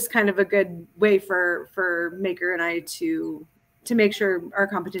 It's just kind of a good way for Maker and I to make sure our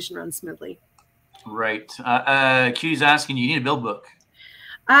competition runs smoothly. Right. Q's asking, you need a build book?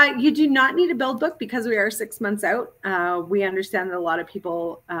 You do not need a build book because we are 6 months out. We understand that a lot of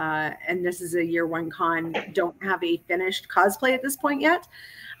people, and this is a year 1 con, don't have a finished cosplay at this point yet.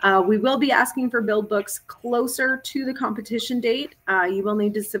 We will be asking for build books closer to the competition date. You will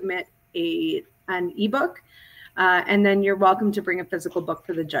need to submit an ebook, and then you're welcome to bring a physical book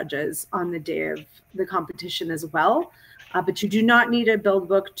for the judges on the day of the competition as well. But you do not need a build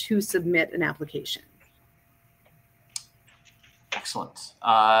book to submit an application. Excellent.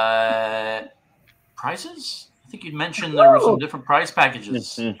 Prizes? I think you'd mentioned there were some different prize packages.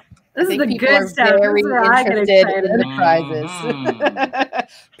 This is the good stuff. Very interested in the prizes.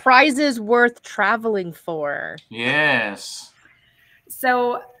 Prizes worth traveling for. Yes.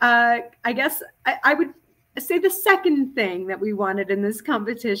 So I guess I would say the second thing that we wanted in this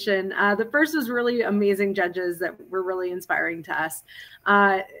competition, the first was really amazing judges that were really inspiring to us.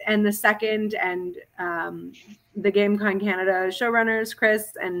 And the second, and the GameCon Canada showrunners,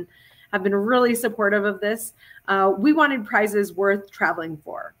 Chris, and have been really supportive of this. We wanted prizes worth traveling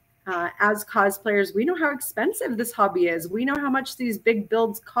for. As cosplayers, we know how expensive this hobby is. We know how much these big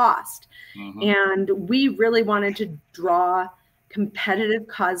builds cost. And we really wanted to draw competitive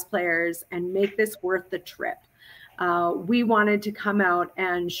cosplayers and make this worth the trip. We wanted to come out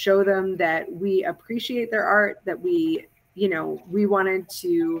and show them that we appreciate their art, that we wanted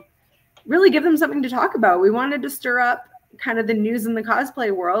to really give them something to talk about. We wanted to stir up kind of the news in the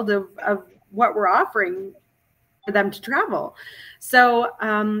cosplay world of what we're offering for them to travel. So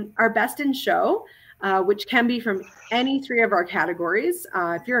our best in show, which can be from any 3 of our categories.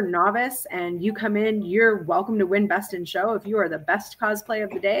 If you're a novice and you come in, you're welcome to win best in show. If you are the best cosplay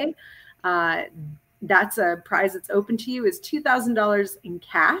of the day, that's a prize that's open to you, is $2,000 in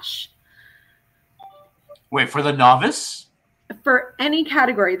cash. Wait, for the novice? For any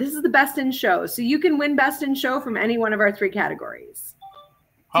category. This is the best in show. So you can win best in show from any one of our 3 categories.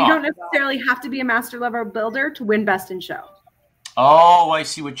 So you don't necessarily have to be a master level builder to win best in show. Oh, I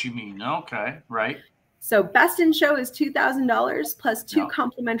see what you mean. Okay, right. So best in show is $2,000 plus 2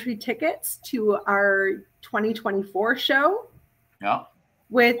 complimentary tickets to our 2024 show. Yeah.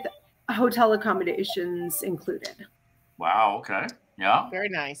 With hotel accommodations included. Wow. Okay. Yeah. Very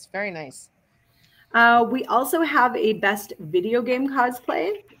nice. Very nice. We also have a best video game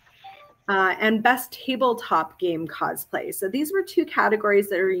cosplay and best tabletop game cosplay. So these were 2 categories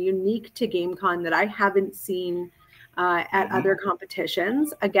that are unique to GameCon that I haven't seen at other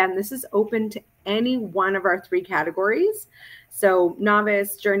competitions. Again, this is open to any one of our 3 categories. So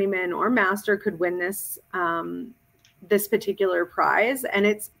novice, journeyman, or master could win this this particular prize,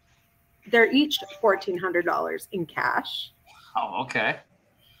 and they're each $1,400 in cash. Oh, okay.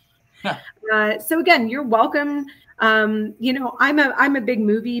 So again, you're welcome. I'm a big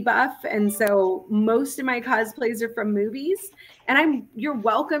movie buff, and so most of my cosplays are from movies. And you're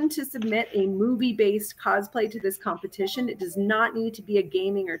welcome to submit a movie-based cosplay to this competition. It does not need to be a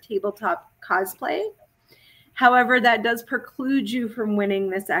gaming or tabletop cosplay. However, that does preclude you from winning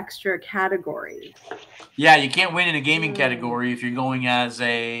this extra category. Yeah, you can't win in a gaming category if you're going as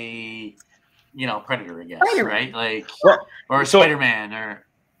a, Predator, I guess, right? Like, or Spider-Man, or.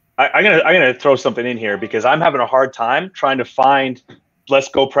 I'm gonna throw something in here because I'm having a hard time trying to find Let's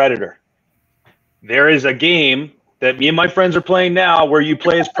Go Predator. there is a game that me and my friends are playing now where you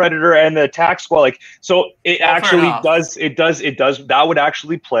play as Predator and the attack squad. Like, so it actually does. That would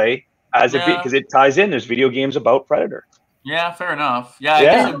actually play as because it ties in. There's video games about Predator. Yeah, fair enough. Yeah, I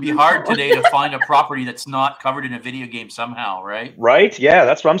guess it would be hard today to find a property that's not covered in a video game somehow, right? Right? Yeah,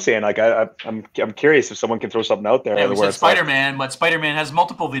 that's what I'm saying. Like, I'm curious if someone can throw something out there. Yeah, we said Spider-Man, but Spider-Man has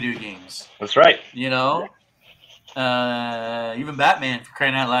multiple video games. That's right. You know, even Batman, for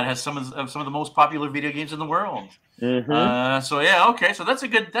crying out loud, has some of the most popular video games in the world. Mm-hmm. So yeah, okay. So that's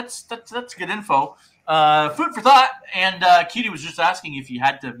good info. Food for thought. And Cutie was just asking if you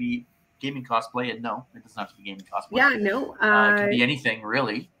had to be gaming cosplay, and no, it doesn't have to be gaming cosplay. Yeah, no. It can be anything,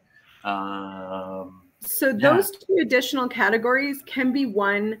 really. So those two additional categories can be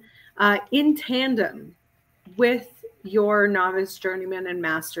won in tandem with your novice, journeyman, and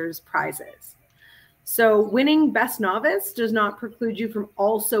master's prizes. So winning best novice does not preclude you from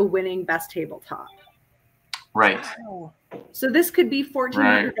also winning best tabletop. Right. So this could be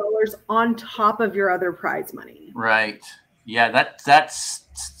 $1,400 on top of your other prize money. Right. Yeah, that's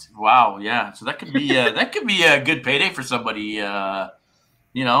wow. Yeah. So that could be a good payday for somebody.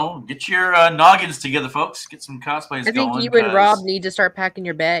 You know, get your noggins together, folks. Get some cosplays going. I think you and Rob need to start packing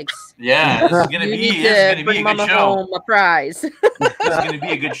your bags. Yeah, this is gonna be a good show. Home a prize. This is gonna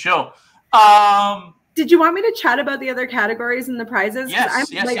be a good show. Did you want me to chat about the other categories and the prizes? Yes.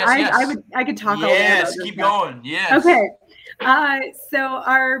 I could talk. Yes, keep going. Yes. Okay. So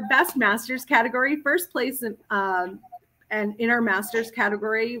our best masters category, first place, and in our masters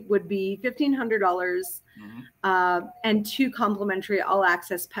category would be $1,500 and 2 complimentary all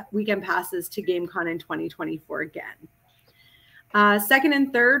access weekend passes to GameCon in 2024 again. Second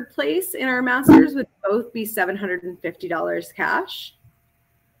and third place in our masters would both be $750 cash.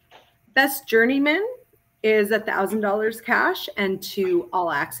 Best journeyman is $1,000 cash and 2 all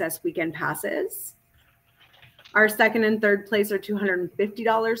access weekend passes. Our second and third place are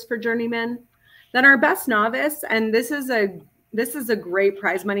 $250 for journeyman. Then our best novice, and this is a great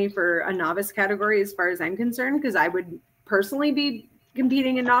prize money for a novice category as far as I'm concerned, because I would personally be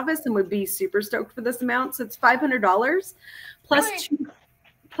competing in novice and would be super stoked for this amount. So it's $500 plus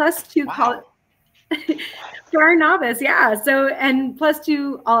two wow. for our novice, yeah. So and plus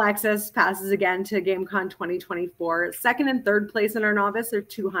 2 all access passes again to GameCon 2024. Second and third place in our novice are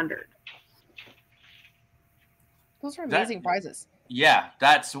 $200. Those are amazing prizes. Yeah,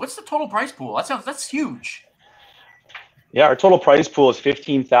 what's the total prize pool? That's huge. Yeah, our total prize pool is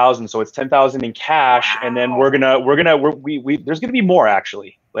 $15,000, so it's $10,000 in cash, and then there's gonna be more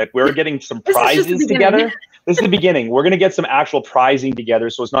actually. Like we're getting some prizes together. This is the beginning. We're gonna get some actual prizing together,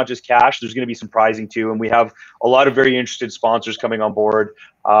 so it's not just cash. There's gonna be some prizing too, and we have a lot of very interested sponsors coming on board.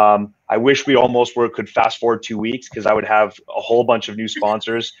 I wish we could fast forward 2 weeks because I would have a whole bunch of new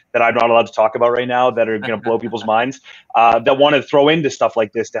sponsors that I'm not allowed to talk about right now that are gonna blow people's minds that want to throw into stuff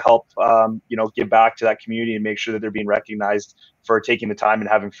like this to help give back to that community and make sure that they're being recognized for taking the time and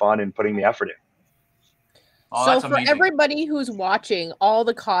having fun and putting the effort in. Oh, so for everybody who's watching, all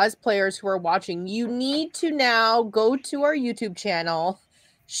the cosplayers who are watching, you need to now go to our YouTube channel,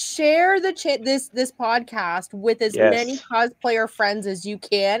 share this podcast with as many cosplayer friends as you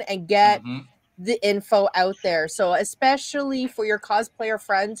can, and get the info out there. So especially for your cosplayer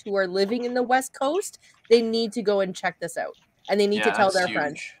friends who are living in the West Coast, they need to go and check this out. And they need to tell their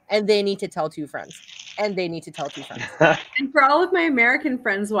friends. And they need to tell 2 friends. And they need to tell 2 friends. And for all of my American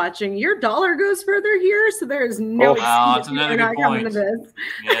friends watching, your dollar goes further here, so there is no excuse you're not coming to this.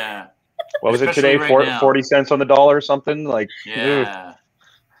 Yeah. What was it today? 40 cents on the dollar or something? Like, yeah.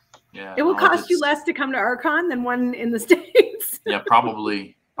 It will cost you less to come to Archon than one in the States. Yeah,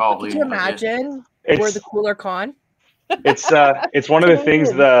 probably. Could you imagine we're the cooler con? It's one of the things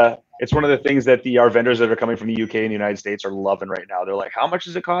it's one of the things that our vendors that are coming from the UK and the United States are loving right now. They're like, how much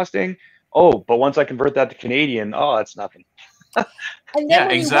is it costing? Oh, but once I convert that to Canadian, that's nothing. And then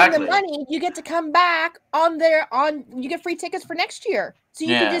when you win the money, you get to come back you get free tickets for next year. So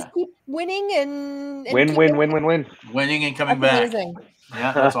you can just keep winning and win. Winning and coming back. Amazing.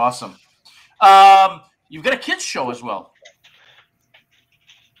 Yeah, that's awesome. You've got a kids show as well.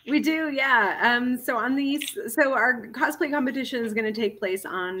 We do, yeah. So our cosplay competition is going to take place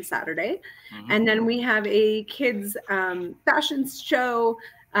on Saturday, and then we have a kids fashion show,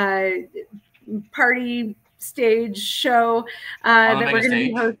 party stage show that we're going to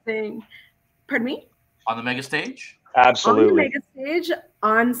be hosting. Pardon me? On the mega stage? Absolutely. On the mega stage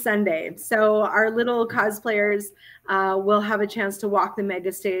on Sunday. So our little cosplayers will have a chance to walk the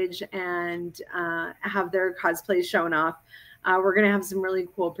mega stage and have their cosplays shown off. We're going to have some really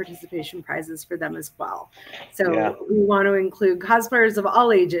cool participation prizes for them as well. So we want to include cosplayers of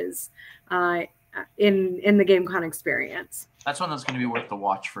all ages in the GameCon experience. That's one that's going to be worth the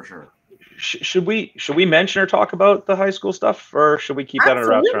watch for sure. Should we mention or talk about the high school stuff, or should we keep that in a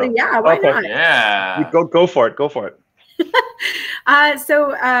wraps? Absolutely, yeah. Why not? Yeah. Go for it. Go for it.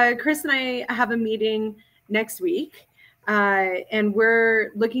 So Chris and I have a meeting next week, and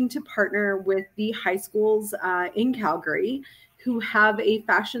we're looking to partner with the high schools in Calgary who have a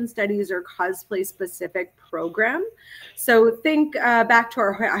fashion studies or cosplay specific program. So think back to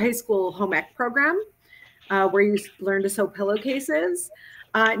our high school home ec program, where you learn to sew pillowcases.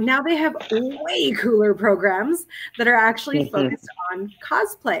 Now they have way cooler programs that are actually focused on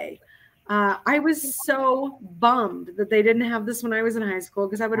cosplay. I was so bummed that they didn't have this when I was in high school,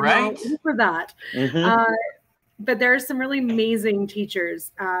 because I would have been all for that. But there are some really amazing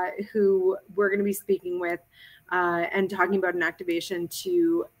teachers who we're going to be speaking with and talking about an activation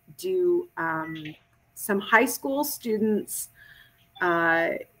to do some high school students.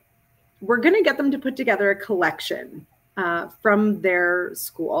 We're going to get them to put together a collection from their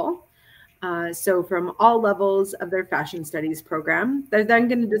school. So from all levels of their fashion studies program. They're then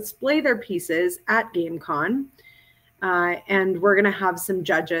going to display their pieces at GameCon. And we're going to have some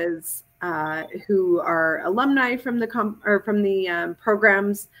judges who are alumni from the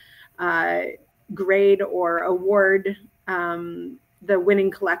programs, grade or award the winning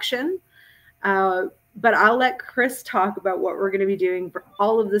collection. But I'll let Chris talk about what we're going to be doing for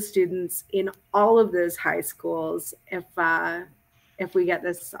all of the students in all of those high schools if we get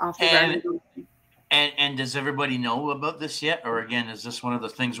this off the ground. And does everybody know about this yet? Or again, is this one of the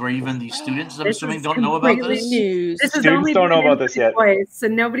things where even these students, I'm assuming, don't know about this? News. Students don't know about this yet. So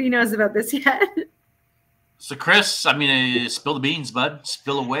nobody knows about this yet. So Chris, I mean, spill the beans, bud.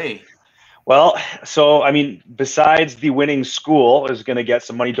 Spill away. Well, so, I mean, besides the winning school is going to get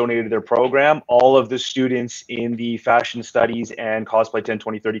some money donated to their program, all of the students in the fashion studies and cosplay 10,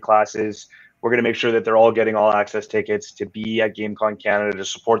 20, 30 classes, we're going to make sure that they're all getting all access tickets to be at GameCon Canada, to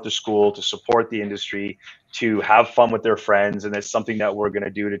support the school, to support the industry, to have fun with their friends. And it's something that we're going to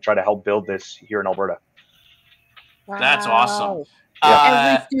do to try to help build this here in Alberta. Wow. That's awesome.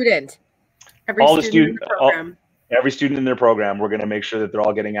 Every student. Every student in their program, we're going to make sure that they're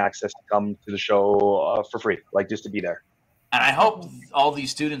all getting access to come to the show for free, like just to be there. And I hope all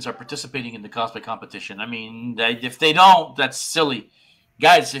these students are participating in the cosplay competition. I mean, if they don't, that's silly.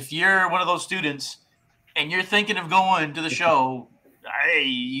 Guys, if you're one of those students and you're thinking of going to the show, hey,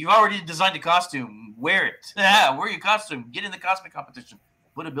 you've already designed a costume. Wear it. Yeah, wear your costume. Get in the cosplay competition.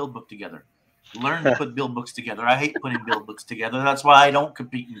 Put a build book together. Learn to put build books together. I hate putting build books together. That's why I don't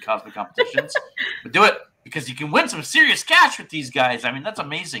compete in cosplay competitions. But do it, because you can win some serious cash with these guys. I mean, that's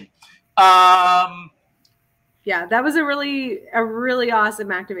amazing. Yeah, that was a really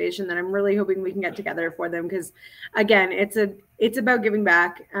awesome activation that I'm really hoping we can get together for them, because again, it's about giving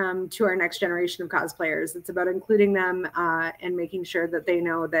back to our next generation of cosplayers. It's about including them and making sure that they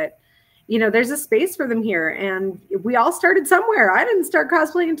know that, you know, there's a space for them here, and we all started somewhere. I didn't start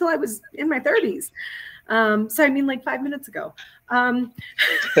cosplaying until I was in my 30s. So I mean, like 5 minutes ago.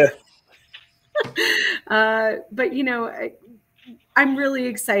 But you know, I'm really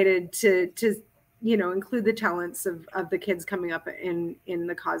excited to you know, include the talents of the kids coming up in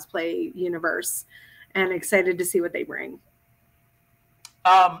the cosplay universe, and excited to see what they bring.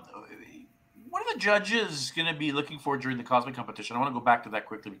 What are the judges going to be looking for during the cosplay competition? I want to go back to that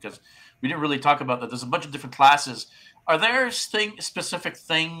quickly because we didn't really talk about that. There's a bunch of different classes. Are there specific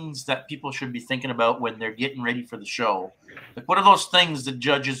things that people should be thinking about when they're getting ready for the show? Like, what are those things that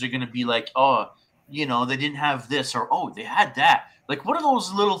judges are going to be like, oh, you know, they didn't have this, or, oh, they had that. Like, what are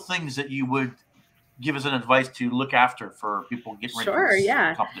those little things that you would give us an advice to look after for people getting ready for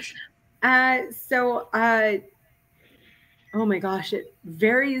this competition? Oh my gosh, it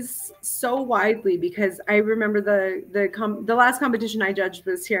varies so widely, because I remember the last competition I judged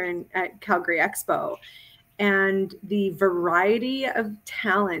was here at Calgary Expo, and the variety of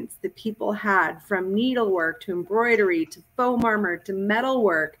talents that people had, from needlework to embroidery to foam armor to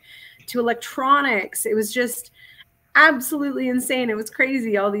metalwork to electronics. It was just absolutely insane. It was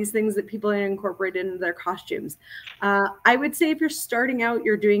crazy, all these things that people incorporated into their costumes. I would say if you're starting out,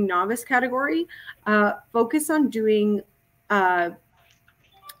 you're doing novice category, focus on doing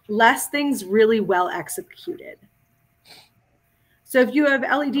less things really well executed. So if you have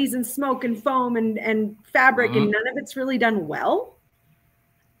LEDs and smoke and foam and fabric and none of it's really done well,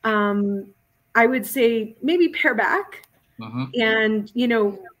 I would say maybe pare back and, you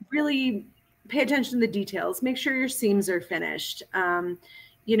know, really pay attention to the details. Make sure your seams are finished.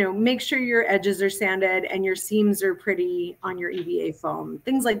 You know, make sure your edges are sanded and your seams are pretty on your EVA foam,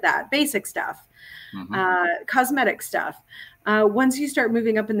 things like that, basic stuff, cosmetic stuff. Once you start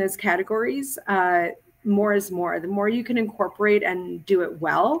moving up in those categories, more is more. The more you can incorporate and do it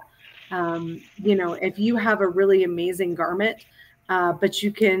well. You know, if you have a really amazing garment, but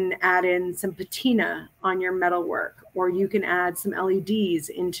you can add in some patina on your metalwork, or you can add some LEDs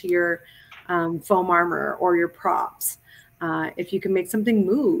into your foam armor or your props. If you can make something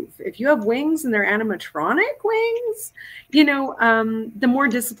move, if you have wings and they're animatronic wings, you know, the more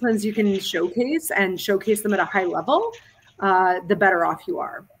disciplines you can showcase them at a high level, the better off you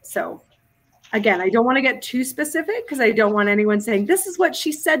are. So again, I don't want to get too specific because I don't want anyone saying this is what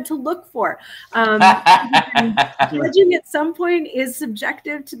she said to look for. Judging at some point is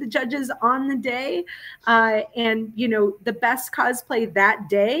subjective to the judges on the day. And, you know, the best cosplay that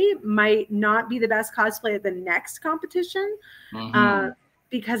day might not be the best cosplay at the next competition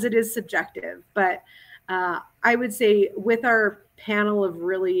because it is subjective. But I would say with our panel of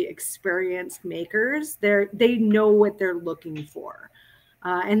really experienced makers, they know what they're looking for.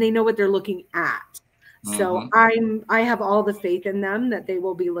 And they know what they're looking at. So I have all the faith in them that they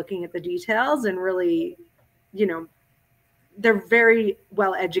will be looking at the details and really, you know, they're very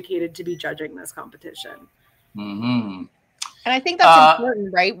well educated to be judging this competition. And I think that's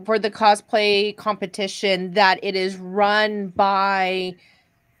important, right? For the cosplay competition, that it is run by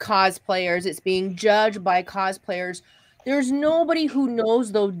cosplayers. It's being judged by cosplayers. There's nobody who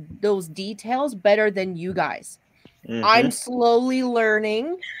knows those details better than you guys. I'm slowly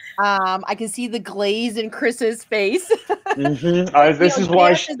learning. I can see the glaze in Chris's face. This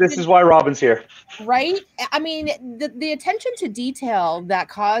is why Robin's here. Right? I mean, the attention to detail that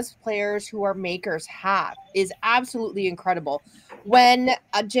cosplayers who are makers have is absolutely incredible. When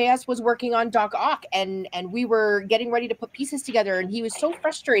JS was working on Doc Ock and we were getting ready to put pieces together, and he was so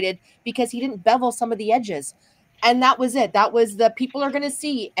frustrated because he didn't bevel some of the edges. And that was it. That was the people are going to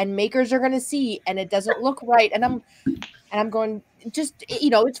see and makers are going to see, and it doesn't look right. And I'm going, just,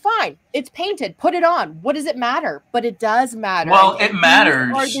 you know, it's fine. It's painted. Put it on. What does it matter? But it does matter. Well, it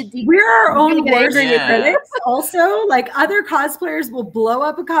matters. We're our own worst critics. Also, like, other cosplayers will blow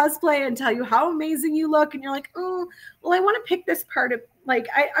up a cosplay and tell you how amazing you look, and you're like, oh, well, I want to pick this part of, like,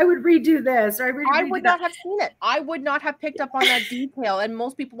 I would redo this, or I would not have seen it. I would not have picked up on that detail, and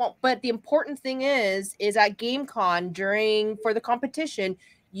most people won't. But the important thing is at GameCon for the competition,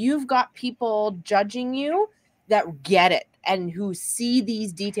 you've got people judging you that get it and who see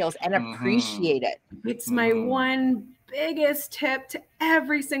these details and appreciate it. It's my one biggest tip to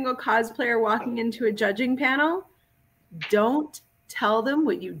every single cosplayer walking into a judging panel. Don't tell them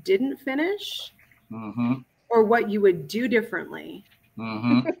what you didn't finish or what you would do differently.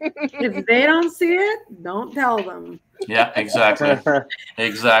 If they don't see it, don't tell them. Yeah, exactly.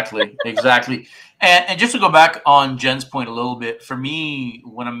 exactly. And just to go back on Jen's point a little bit, for me,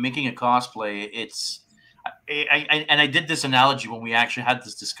 when I'm making a cosplay, I did this analogy when we actually had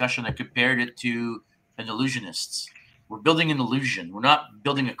this discussion. I compared it to an illusionist. We're building an illusion. We're not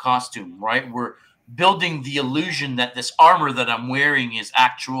building a costume, right? We're building the illusion that this armor that I'm wearing is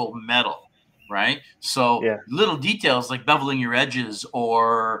actual metal, right? So little details like beveling your edges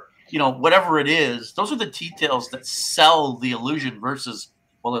or, you know, whatever it is, those are the details that sell the illusion versus,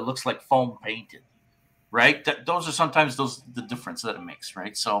 well, it looks like foam painted, right? Those are sometimes the difference that it makes,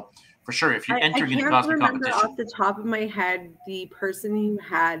 right? So for sure, if you're entering into cosplay competition. I can't remember off the top of my head the person who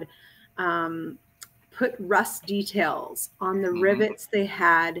had put rust details on the rivets they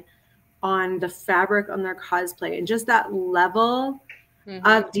had on the fabric on their cosplay, and just that level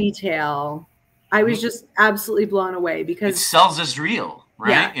of detail, I was just absolutely blown away because it sells as real,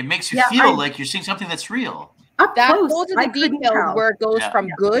 right? Yeah. It makes you feel like you're seeing something that's real. Those are the details where it goes from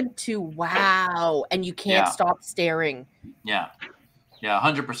good to wow, and you can't stop staring. Yeah,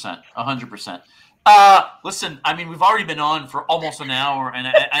 100%, 100%. Listen, I mean, we've already been on for almost an hour, and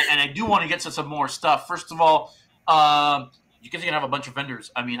I do want to get to some more stuff. First of all, you guys are gonna have a bunch of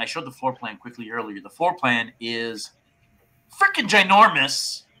vendors. I mean, I showed the floor plan quickly earlier. The floor plan is freaking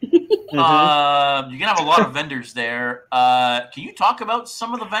ginormous. You're gonna have a lot of vendors there. Can you talk about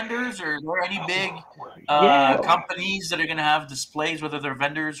some of the vendors, or are there any big companies that are gonna have displays, whether they're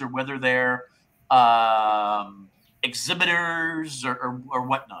vendors or whether they're exhibitors or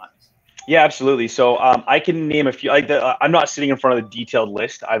whatnot? Yeah, absolutely. So I can name a few. I'm not sitting in front of the detailed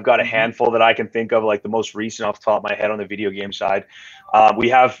list. I've got a handful that I can think of, like the most recent off the top of my head on the video game side. We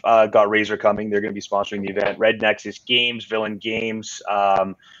have got Razer coming. They're going to be sponsoring the event. Red Nexus Games, Villain Games.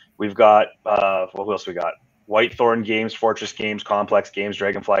 We've got, who else we got? Whitethorn Games, Fortress Games, Complex Games,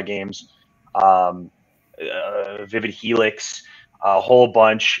 Dragonfly Games, Vivid Helix, a whole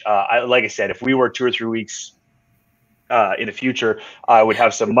bunch. Like I said, if we were 2 or 3 weeks in the future, would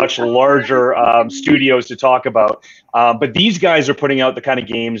have some much larger studios to talk about. But these guys are putting out the kind of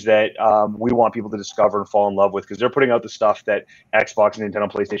games that we want people to discover and fall in love with, because they're putting out the stuff that Xbox and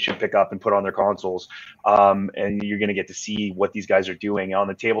Nintendo, PlayStation pick up and put on their consoles. And you're going to get to see what these guys are doing on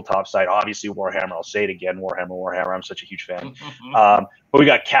the tabletop side. Obviously, Warhammer. I'll say it again, Warhammer. I'm such a huge fan. But we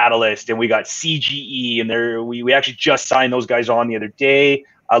got Catalyst and we got CGE, and we actually just signed those guys on the other day.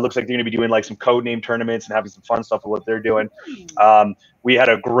 Looks like they're going to be doing like some codename tournaments and having some fun stuff with what they're doing. We had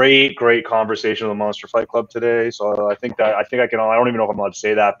a great conversation with the Monster Fight Club today, so I think I can. I don't even know if I'm allowed to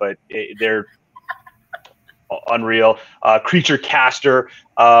say that, but they're unreal. Creature Caster.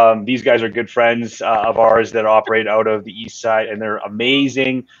 These guys are good friends of ours that operate out of the East Side, and they're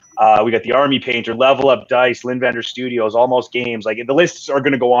amazing. We got the Army Painter, Level Up Dice, Linvander Studios, Almost Games. Like the lists are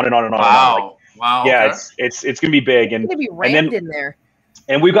going to go on and on and on. Wow. Wow. Yeah, okay. it's going to be big, and It's gonna be rammed in there.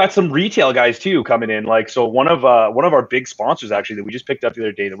 And we've got some retail guys too coming in. Like, so one of our big sponsors actually that we just picked up the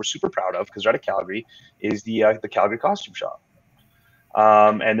other day that we're super proud of, because they're out of Calgary, is the Calgary Costume Shop.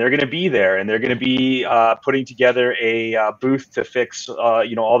 And they're going to be there, and they're going to be putting together a booth to fix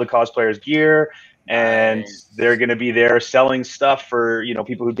all the cosplayers' gear, and they're going to be there selling stuff for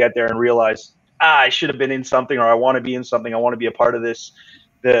people who get there and realize, I should have been in something, or I want to be in something, I want to be a part of this.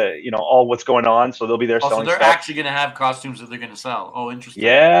 All what's going on, so they'll be there selling so they're stuff. actually going to have costumes that they're going to sell. Oh, interesting.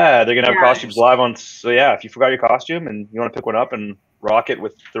 Yeah, they're going to have costumes live on. So yeah, if you forgot your costume and you want to pick one up and rock it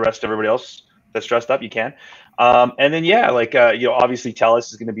with the rest of everybody else that's dressed up, you can. And then obviously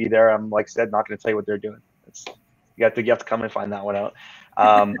Telus is going to be there. I'm like I said, not going to tell you what they're doing. You have to come and find that one out.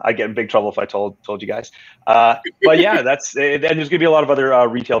 I get in big trouble if I told you guys. But yeah, and there's going to be a lot of other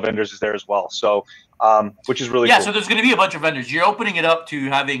retail vendors there as well. So, which is really cool. So there's going to be a bunch of vendors. You're opening it up to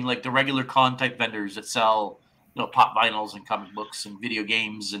having like the regular con type vendors that sell, pop vinyls and comic books and video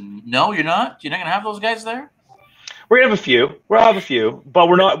games. And no, you're not. You're not going to have those guys there. We're gonna have a few. We'll have a few, but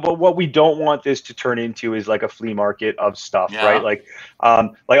we're not. But what we don't want this to turn into is like a flea market of stuff, right? Like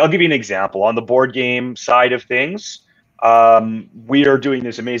I'll give you an example on the board game side of things. We are doing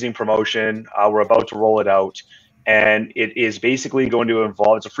this amazing promotion. We're about to roll it out, and it is basically going to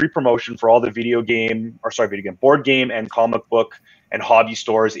involve. It's a free promotion for all the board game and comic book and hobby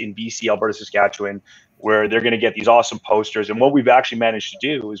stores in BC, Alberta, Saskatchewan, where they're going to get these awesome posters. And what we've actually managed to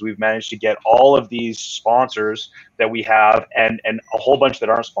do is we've managed to get all of these sponsors that we have and a whole bunch that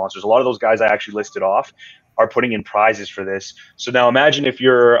aren't sponsors. A lot of those guys I actually listed off are putting in prizes for this. So now imagine if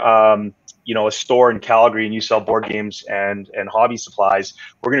you're a store in Calgary and you sell board games and hobby supplies.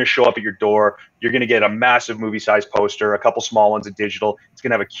 We're going to show up at your door. You're going to get a massive movie-sized poster, a couple small ones of digital. It's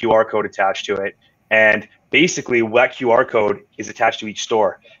going to have a QR code attached to it. And basically that QR code is attached to each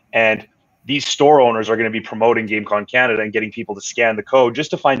store. And these store owners are going to be promoting GameCon Canada and getting people to scan the code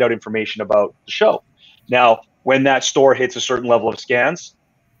just to find out information about the show. Now, when that store hits a certain level of scans,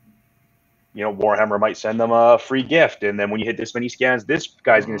 Warhammer might send them a free gift. And then when you hit this many scans, this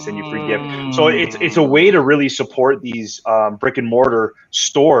guy's going to send you a free gift. So it's a way to really support these brick and mortar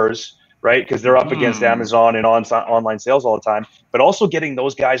stores, right? Because they're up against Amazon and online sales all the time, but also getting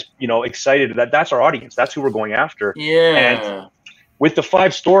those guys, excited that's our audience. That's who we're going after. Yeah. And with the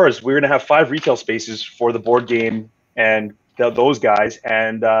 5 stores, we're going to have 5 retail spaces for the board game and those guys.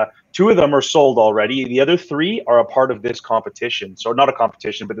 And 2 of them are sold already. The other 3 are a part of this competition. So not a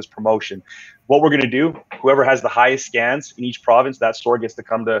competition, but this promotion. What we're going to do, whoever has the highest scans in each province, that store gets to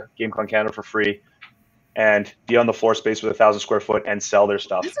come to GameCon Canada for free and be on the floor space with 1,000 square foot and sell their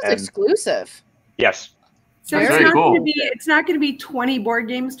stuff. This is exclusive. Yes. So it's not going to be 20 board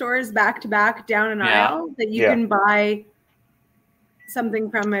game stores back to back down an aisle that you can buy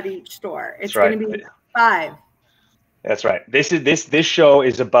something from at each store. It's going to be 5. That's right. This show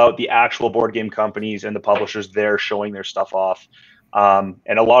is about the actual board game companies and the publishers there showing their stuff off. And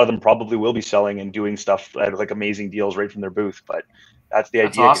a lot of them probably will be selling and doing stuff at like amazing deals right from their booth. But that's the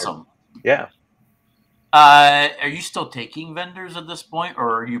idea. That's awesome. Here. Yeah. Are you still taking vendors at this point,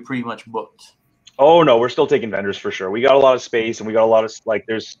 or are you pretty much booked? Oh no, we're still taking vendors for sure. We got a lot of space, and we got a lot of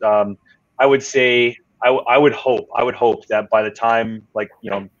there's. I would say I would hope that by the time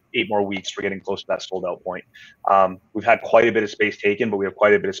 8 more weeks, we're getting close to that sold out point. We've had quite a bit of space taken, but we have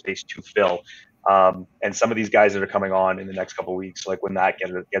quite a bit of space to fill. And some of these guys that are coming on in the next couple of weeks, like when that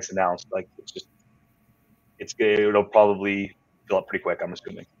gets announced, it'll probably fill up pretty quick, I'm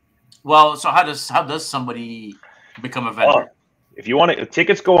assuming. Well, so how does somebody become a vendor? If you want to,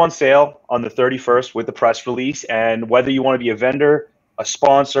 tickets go on sale on the 31st with the press release, and whether you want to be a vendor, a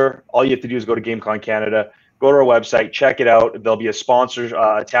sponsor, all you have to do is go to GameCon Canada. Go to our website, check it out. There'll be a sponsor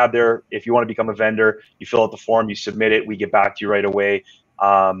tab there. If you want to become a vendor, you fill out the form, you submit it, we get back to you right away.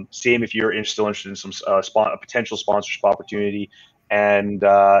 Same if you're still interested in some a potential sponsorship opportunity. And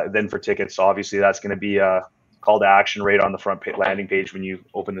then for tickets, obviously that's going to be a call to action right on the front landing page when you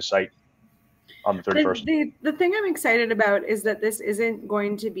open the site on the 31st. The thing I'm excited about is that this isn't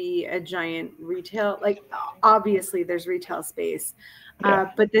going to be a giant retail, like obviously there's retail space,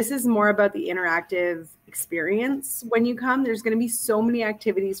 but this is more about the interactive experience. When you come, there's going to be so many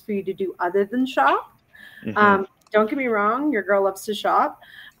activities for you to do other than shop. Don't get me wrong, your girl loves to shop,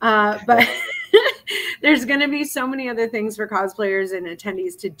 but there's going to be so many other things for cosplayers and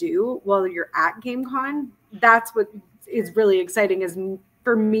attendees to do while you're at GameCon. That's what is really exciting is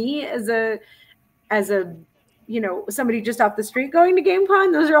for me as a somebody just off the street going to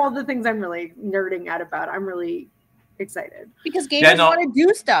GameCon. Those are all the things I'm really nerding out about. I'm really excited because gamers want to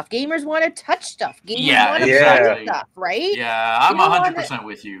do stuff. Gamers want to touch stuff. Gamers want to play stuff, right? Yeah, I'm 100%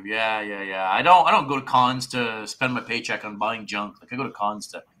 with you. Yeah. I don't go to cons to spend my paycheck on buying junk. Like I go to cons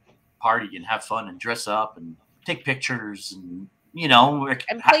to party and have fun and dress up and take pictures and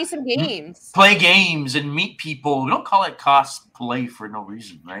and play some games. Play games and meet people. We don't call it cosplay for no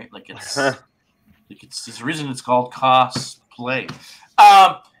reason, right? Like it's there's a reason it's called cosplay.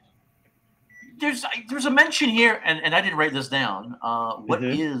 There's a mention here, and I didn't write this down. What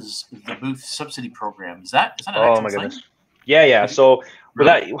is the booth subsidy program? Is that an actual thing? Goodness. Yeah. So for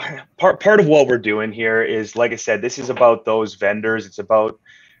that part of what we're doing here is, like I said, this is about those vendors. It's about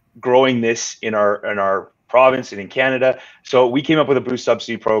growing this in our province and in Canada. So we came up with a booth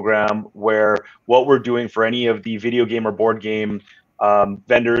subsidy program where what we're doing for any of the video game or board game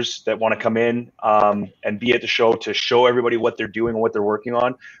vendors that want to come in and be at the show to show everybody what they're doing and what they're working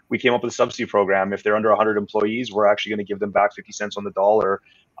on, we came up with a subsidy program. If they're under 100 employees, we're actually going to give them back 50 cents on the dollar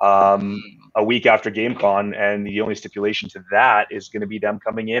a week after GameCon. And the only stipulation to that is going to be them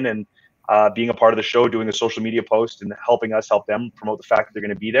coming in and being a part of the show, doing a social media post and helping us help them promote the fact that they're going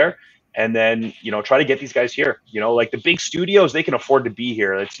to be there. And then, try to get these guys here. Like the big studios, they can afford to be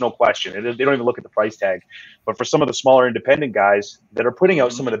here. It's no question. They don't even look at the price tag. But for some of the smaller independent guys that are putting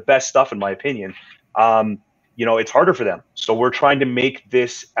out some of the best stuff, in my opinion, it's harder for them. So we're trying to make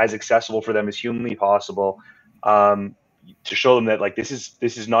this as accessible for them as humanly possible, to show them that like this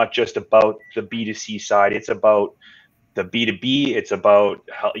is not just about the B2C side. It's about the B2B. It's about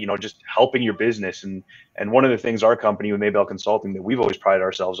just helping your business. And one of the things our company with Maybell Consulting that we've always prided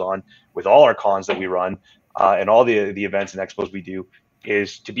ourselves on with all our cons that we run and all the events and expos we do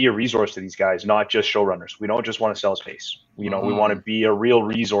is to be a resource to these guys, not just showrunners. We don't just want to sell space. We want to be a real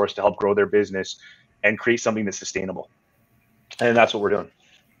resource to help grow their business and create something that's sustainable. And that's what we're doing.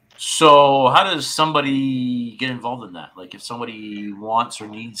 So how does somebody get involved in that? Like if somebody wants or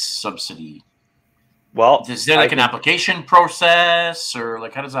needs subsidy, well, is there like an application process or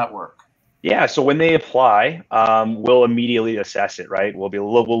like how does that work? Yeah, so when they apply, we'll immediately assess it, right? We'll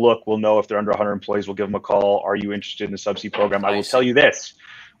know if they're under 100 employees. We'll give them a call. Are you interested in the subsidy program? I will tell you this: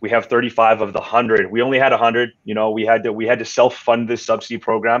 we have 35 of the 100. We only had 100. We had to self-fund this subsidy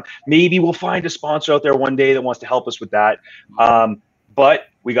program. Maybe we'll find a sponsor out there one day that wants to help us with that. But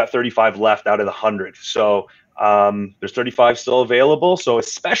we got 35 left out of the 100. So there's 35 still available. So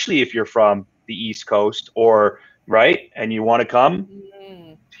especially if you're from the East Coast and you want to come.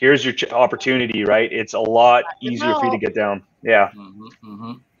 Here's your opportunity, right? It's a lot easier for you to get down. Yeah.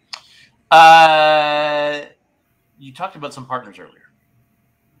 You talked about some partners earlier.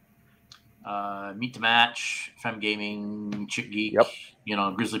 Meet to Match, Fem Gaming, Chick Geek,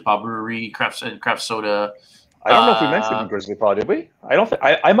 Grizzly Paw Brewery, Craft Soda. I don't know if we mentioned Grizzly Paw, did we? I don't think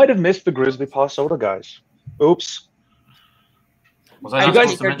I might have missed the Grizzly Paw Soda guys. Oops. Was I not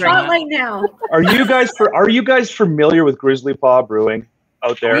supposed to mention that? Right now. Are you guys familiar with Grizzly Paw Brewing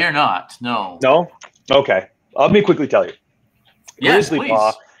out there? We are not. No. No? Okay. Let me quickly tell you. Yes, Grizzly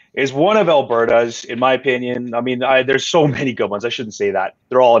Paw is one of Alberta's, in my opinion. I mean, there's so many good ones. I shouldn't say that.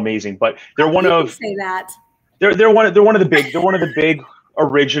 They're all amazing, but they're one of say that. They're one of the big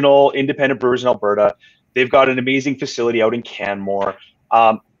original independent brewers in Alberta. They've got an amazing facility out in Canmore.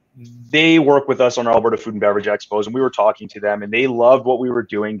 They work with us on our Alberta Food and Beverage Expos, and we were talking to them, and they loved what we were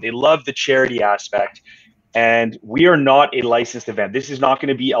doing. They loved the charity aspect, and we are not a licensed event. This is not going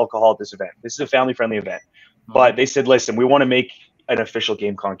to be alcohol at this event. This is a family-friendly event. But they said, listen, we want to make an official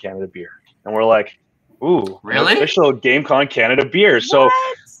GameCon Canada beer. And we're like, ooh, really? An official GameCon Canada beer. What? So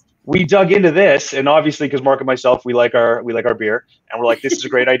we dug into this, and obviously because Mark and myself, we like our beer, and we're like, this is a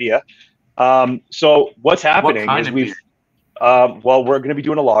great idea. So what's happening is we're going to be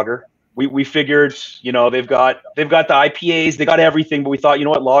doing a lager. We figured, they've got the IPAs, they got everything, but we thought,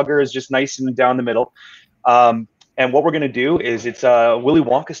 lager is just nice and down the middle. And And what we're going to do is it's a Willy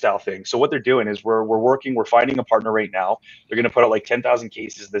Wonka style thing. So what they're doing is we're finding a partner right now. They're going to put out like 10,000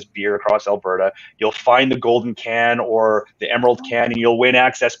 cases of this beer across Alberta. You'll find the golden can or the emerald can, and you'll win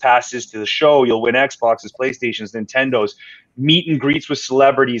access passes to the show. You'll win Xboxes, PlayStations, Nintendos, meet and greets with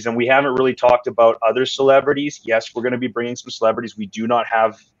celebrities. And we haven't really talked about other celebrities. Yes, we're going to be bringing some celebrities. We do not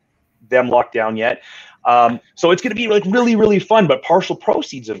have them locked down yet. So it's going to be like really, really fun. But partial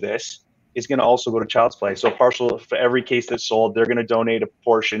proceeds of this is going to also go to Child's Play. So partial for every case that's sold, they're going to donate a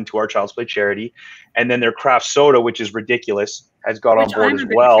portion to our Child's Play charity. And then their craft soda, which is ridiculous, has got on board as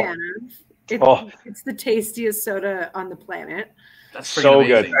well. It's the tastiest soda on the planet. That's so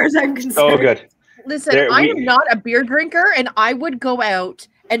good. As far as I'm concerned. So good. Listen, I am not a beer drinker, and I would go out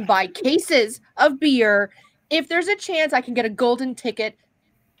and buy cases of beer if there's a chance I can get a golden ticket,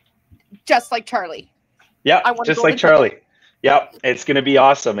 just like Charlie. Yeah, just like Charlie. Yep, it's going to be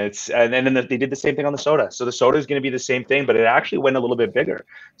awesome. And then they did the same thing on the soda. So the soda is going to be the same thing, but it actually went a little bit bigger.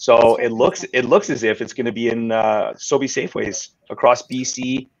 So it looks as if it's going to be in Sobe Safeways across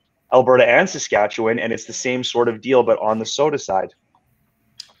BC, Alberta, and Saskatchewan, and it's the same sort of deal, but on the soda side.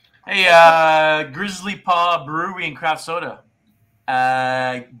 Hey, Grizzly Paw Brewery and Craft Soda,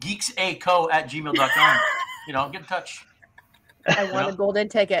 geeksaco@gmail.com. Get in touch. I want a golden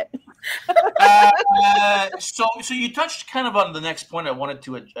ticket. So you touched kind of on the next point I wanted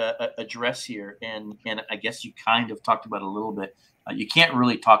to address here, and I guess you kind of talked about it a little bit. You can't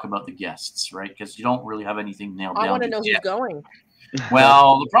really talk about the guests, right? Because you don't really have anything nailed down. I want to know who's going.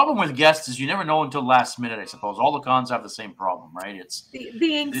 Well, the problem with guests is you never know until last minute, I suppose. All the cons have the same problem, right? It's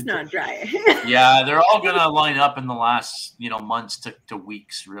the ink's not dry. Yeah, they're all going to line up in the last months to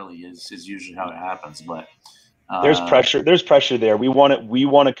weeks. Really, is usually how it happens, but. There's pressure. There's pressure there. We want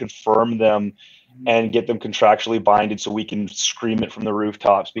to confirm them and get them contractually binded so we can scream it from the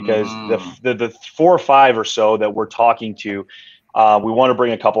rooftops. Because the 4 or 5 or so that we're talking to, we want to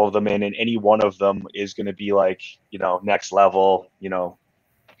bring a couple of them in, and any one of them is going to be like next level,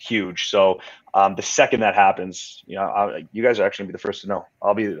 huge. So the second that happens, you guys are actually going to be the first to know.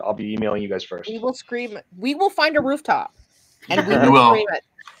 I'll be emailing you guys first. We will scream it. We will find a rooftop, and we will scream it.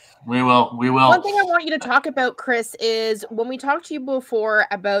 We will. One thing I want you to talk about, Chris, is when we talked to you before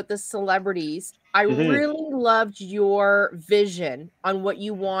about the celebrities, I really loved your vision on what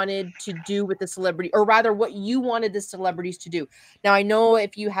you wanted to do with the celebrity, or rather what you wanted the celebrities to do. Now, I know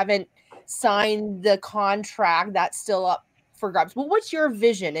if you haven't signed the contract, that's still up for grabs. But what's your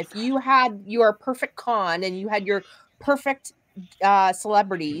vision? If you had your perfect con and you had your perfect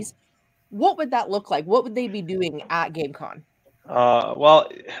celebrities, what would that look like? What would they be doing at GameCon?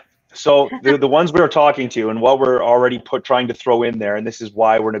 So the ones we're talking to and what we're already trying to throw in there, and this is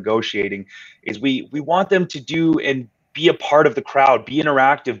why we're negotiating, is we want them to do and be a part of the crowd, be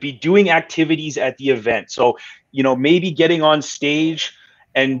interactive, be doing activities at the event. So, maybe getting on stage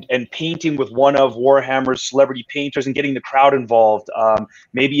and painting with one of Warhammer's celebrity painters and getting the crowd involved,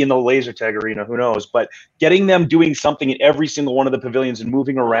 maybe in the laser tag arena, who knows, but getting them doing something in every single one of the pavilions and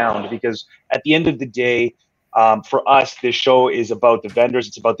moving around, because at the end of the day, for us, this show is about the vendors.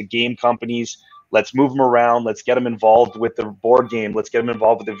 It's about the game companies. Let's move them around. Let's get them involved with the board game. Let's get them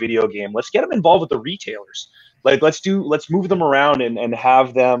involved with the video game. Let's get them involved with the retailers. Let's move them around and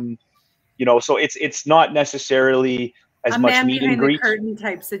have them, so it's not necessarily as much meet and greet. Curtain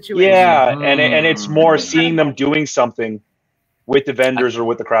type situation. Yeah, and it's more seeing them doing something with the vendors or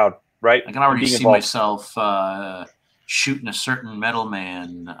with the crowd, right? I can already see myself shooting a certain metal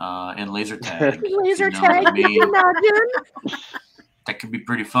man in laser tag. Tag, imagine? That could be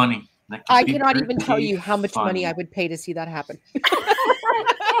pretty funny. I cannot even tell you how much money I would pay to see that happen.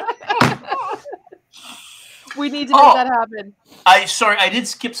 We need to make that happen. I did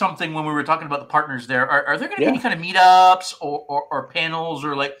skip something when we were talking about the partners there. Are there going to be any kind of meetups or panels,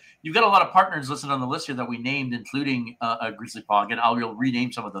 or like, you've got a lot of partners listed on the list here that we named, including Grizzly Paw, and I'll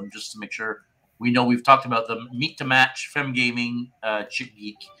rename some of them just to make sure we know we've talked about them. Meet to Match, Fem Gaming, Chick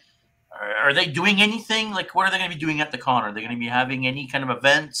Geek. Are they doing anything? Like, what are they going to be doing at the con? Are they going to be having any kind of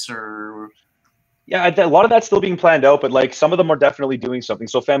events or? Yeah, a lot of that's still being planned out, but like some of them are definitely doing something.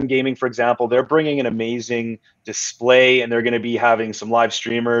 So Fem Gaming, for example, they're bringing an amazing display, and they're going to be having some live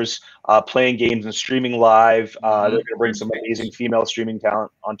streamers playing games and streaming live. They're going to bring some amazing female streaming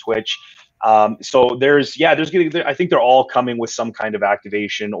talent on Twitch. So I think they're all coming with some kind of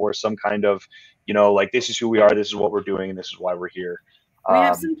activation or some kind of, like, this is who we are, this is what we're doing, and this is why we're here. We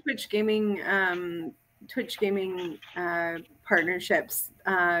have some Twitch gaming partnerships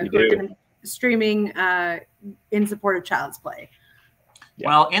who are going to streaming in support of Child's Play. Yeah.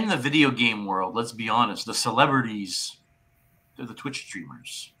 Well, in the video game world, let's be honest, the celebrities, they're the Twitch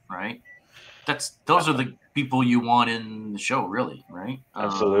streamers, right? those are the people you want in the show, really, right?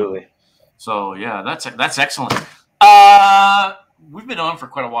 Absolutely. So yeah, that's excellent. We've been on for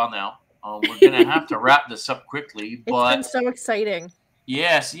quite a while now. We're gonna have to wrap this up quickly, but it's been so exciting.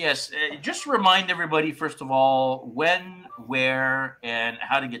 Yes. Just remind everybody, first of all, when, where, and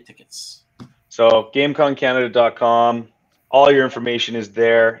how to get tickets. So GameConCanada.com. All your information is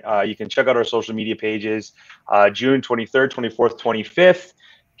there. You can check out our social media pages. June 23rd, 24th, 25th,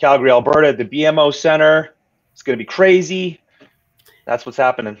 Calgary, Alberta, at the BMO Center. It's going to be crazy. That's what's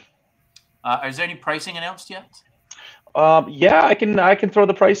happening. Is there any pricing announced yet? Yeah, I can throw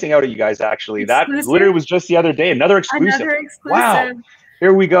the pricing out at you guys. Actually, that literally was just the other day. Another exclusive. Wow.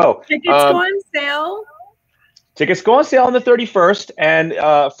 Here we go. Tickets go on sale. Tickets go on sale on the 31st, and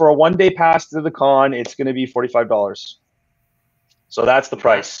for a one-day pass to the con, it's going to be $45. So that's the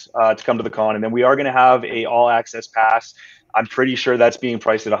price to come to the con, and then we are going to have a all-access pass. I'm pretty sure that's being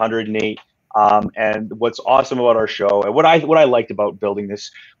priced at $108. And what's awesome about our show, and what I liked about building this,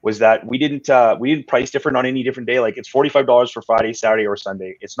 was that we didn't price different on any different day. Like, it's $45 for Friday, Saturday, or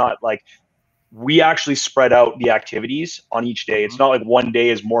Sunday. It's not like we actually spread out the activities on each day. It's not like one day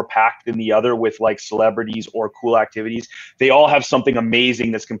is more packed than the other with like celebrities or cool activities. They all have something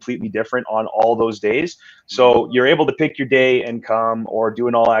amazing that's completely different on all those days. So you're able to pick your day and come, or do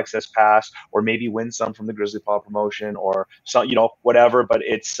an all access pass, or maybe win some from the Grizzly Paw promotion, or some, whatever. But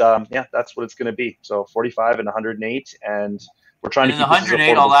it's that's what it's going to be. So 45 and 108, and we're trying to keep the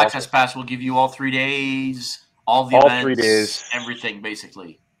 108 all access pass will give you all 3 days, all the events, 3 days, everything,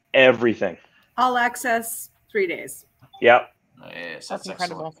 basically. Everything. All access, 3 days. Yep. Yes, that's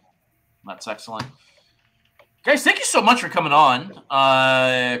incredible. Excellent. That's excellent. Guys, thank you so much for coming on.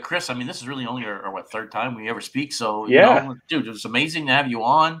 Chris, I mean, this is really only our third time we ever speak. So, dude, it was amazing to have you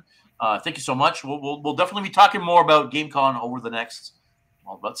on. Thank you so much. We'll definitely be talking more about GameCon over the next,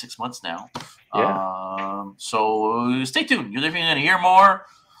 about 6 months now. Yeah. So stay tuned. You're definitely going to hear more.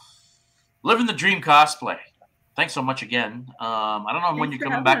 Living the Dream cosplay. Thanks so much again. I don't know when you're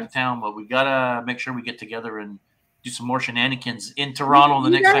coming back to town, but we gotta make sure we get together and do some more shenanigans in Toronto the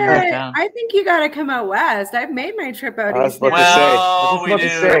next time you're in town. I think you gotta come out west. I've made my trip out east. Well, we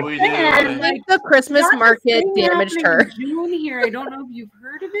do. Like the Christmas market damaged her. June here. I don't know if you've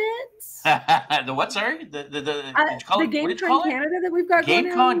heard of it. The what? Sorry, the GameCon Canada that we've got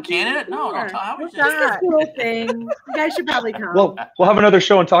going on. GameCon Canada? No, how is that? Cool thing. You guys should probably come. Well, we'll have another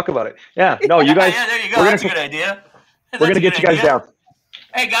show and talk about it. Yeah, no, you guys. Yeah, there you go. That's a good idea. We're gonna get you guys down.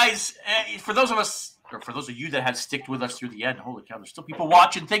 Hey guys, for those of you that have sticked with us through the end, holy cow, there's still people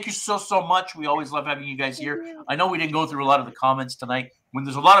watching. Thank you so much. We always love having you guys here. I know we didn't go through a lot of the comments tonight. When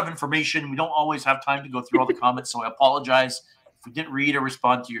there's a lot of information, we don't always have time to go through all the comments, so I apologize if we didn't read or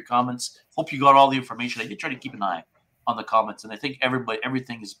respond to your comments. Hope you got all the information. I did try to keep an eye on the comments, and I think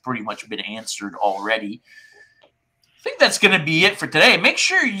everything has pretty much been answered already. I think that's going to be it for today. Make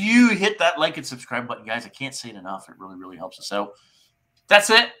sure you hit that like and subscribe button, guys. I can't say it enough. It really, really helps us out.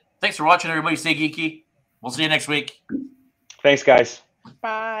 That's it. Thanks for watching, everybody. Stay geeky. We'll see you next week. Thanks, guys.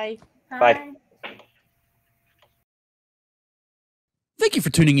 Bye. Bye. Thank you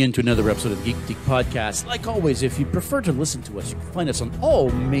for tuning in to another episode of the Geek Boutique Podcast. Like always, if you prefer to listen to us, you can find us on all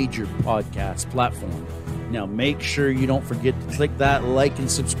major podcast platforms. Now, make sure you don't forget to click that like and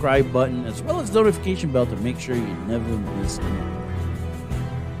subscribe button, as well as the notification bell, to make sure you never miss anything.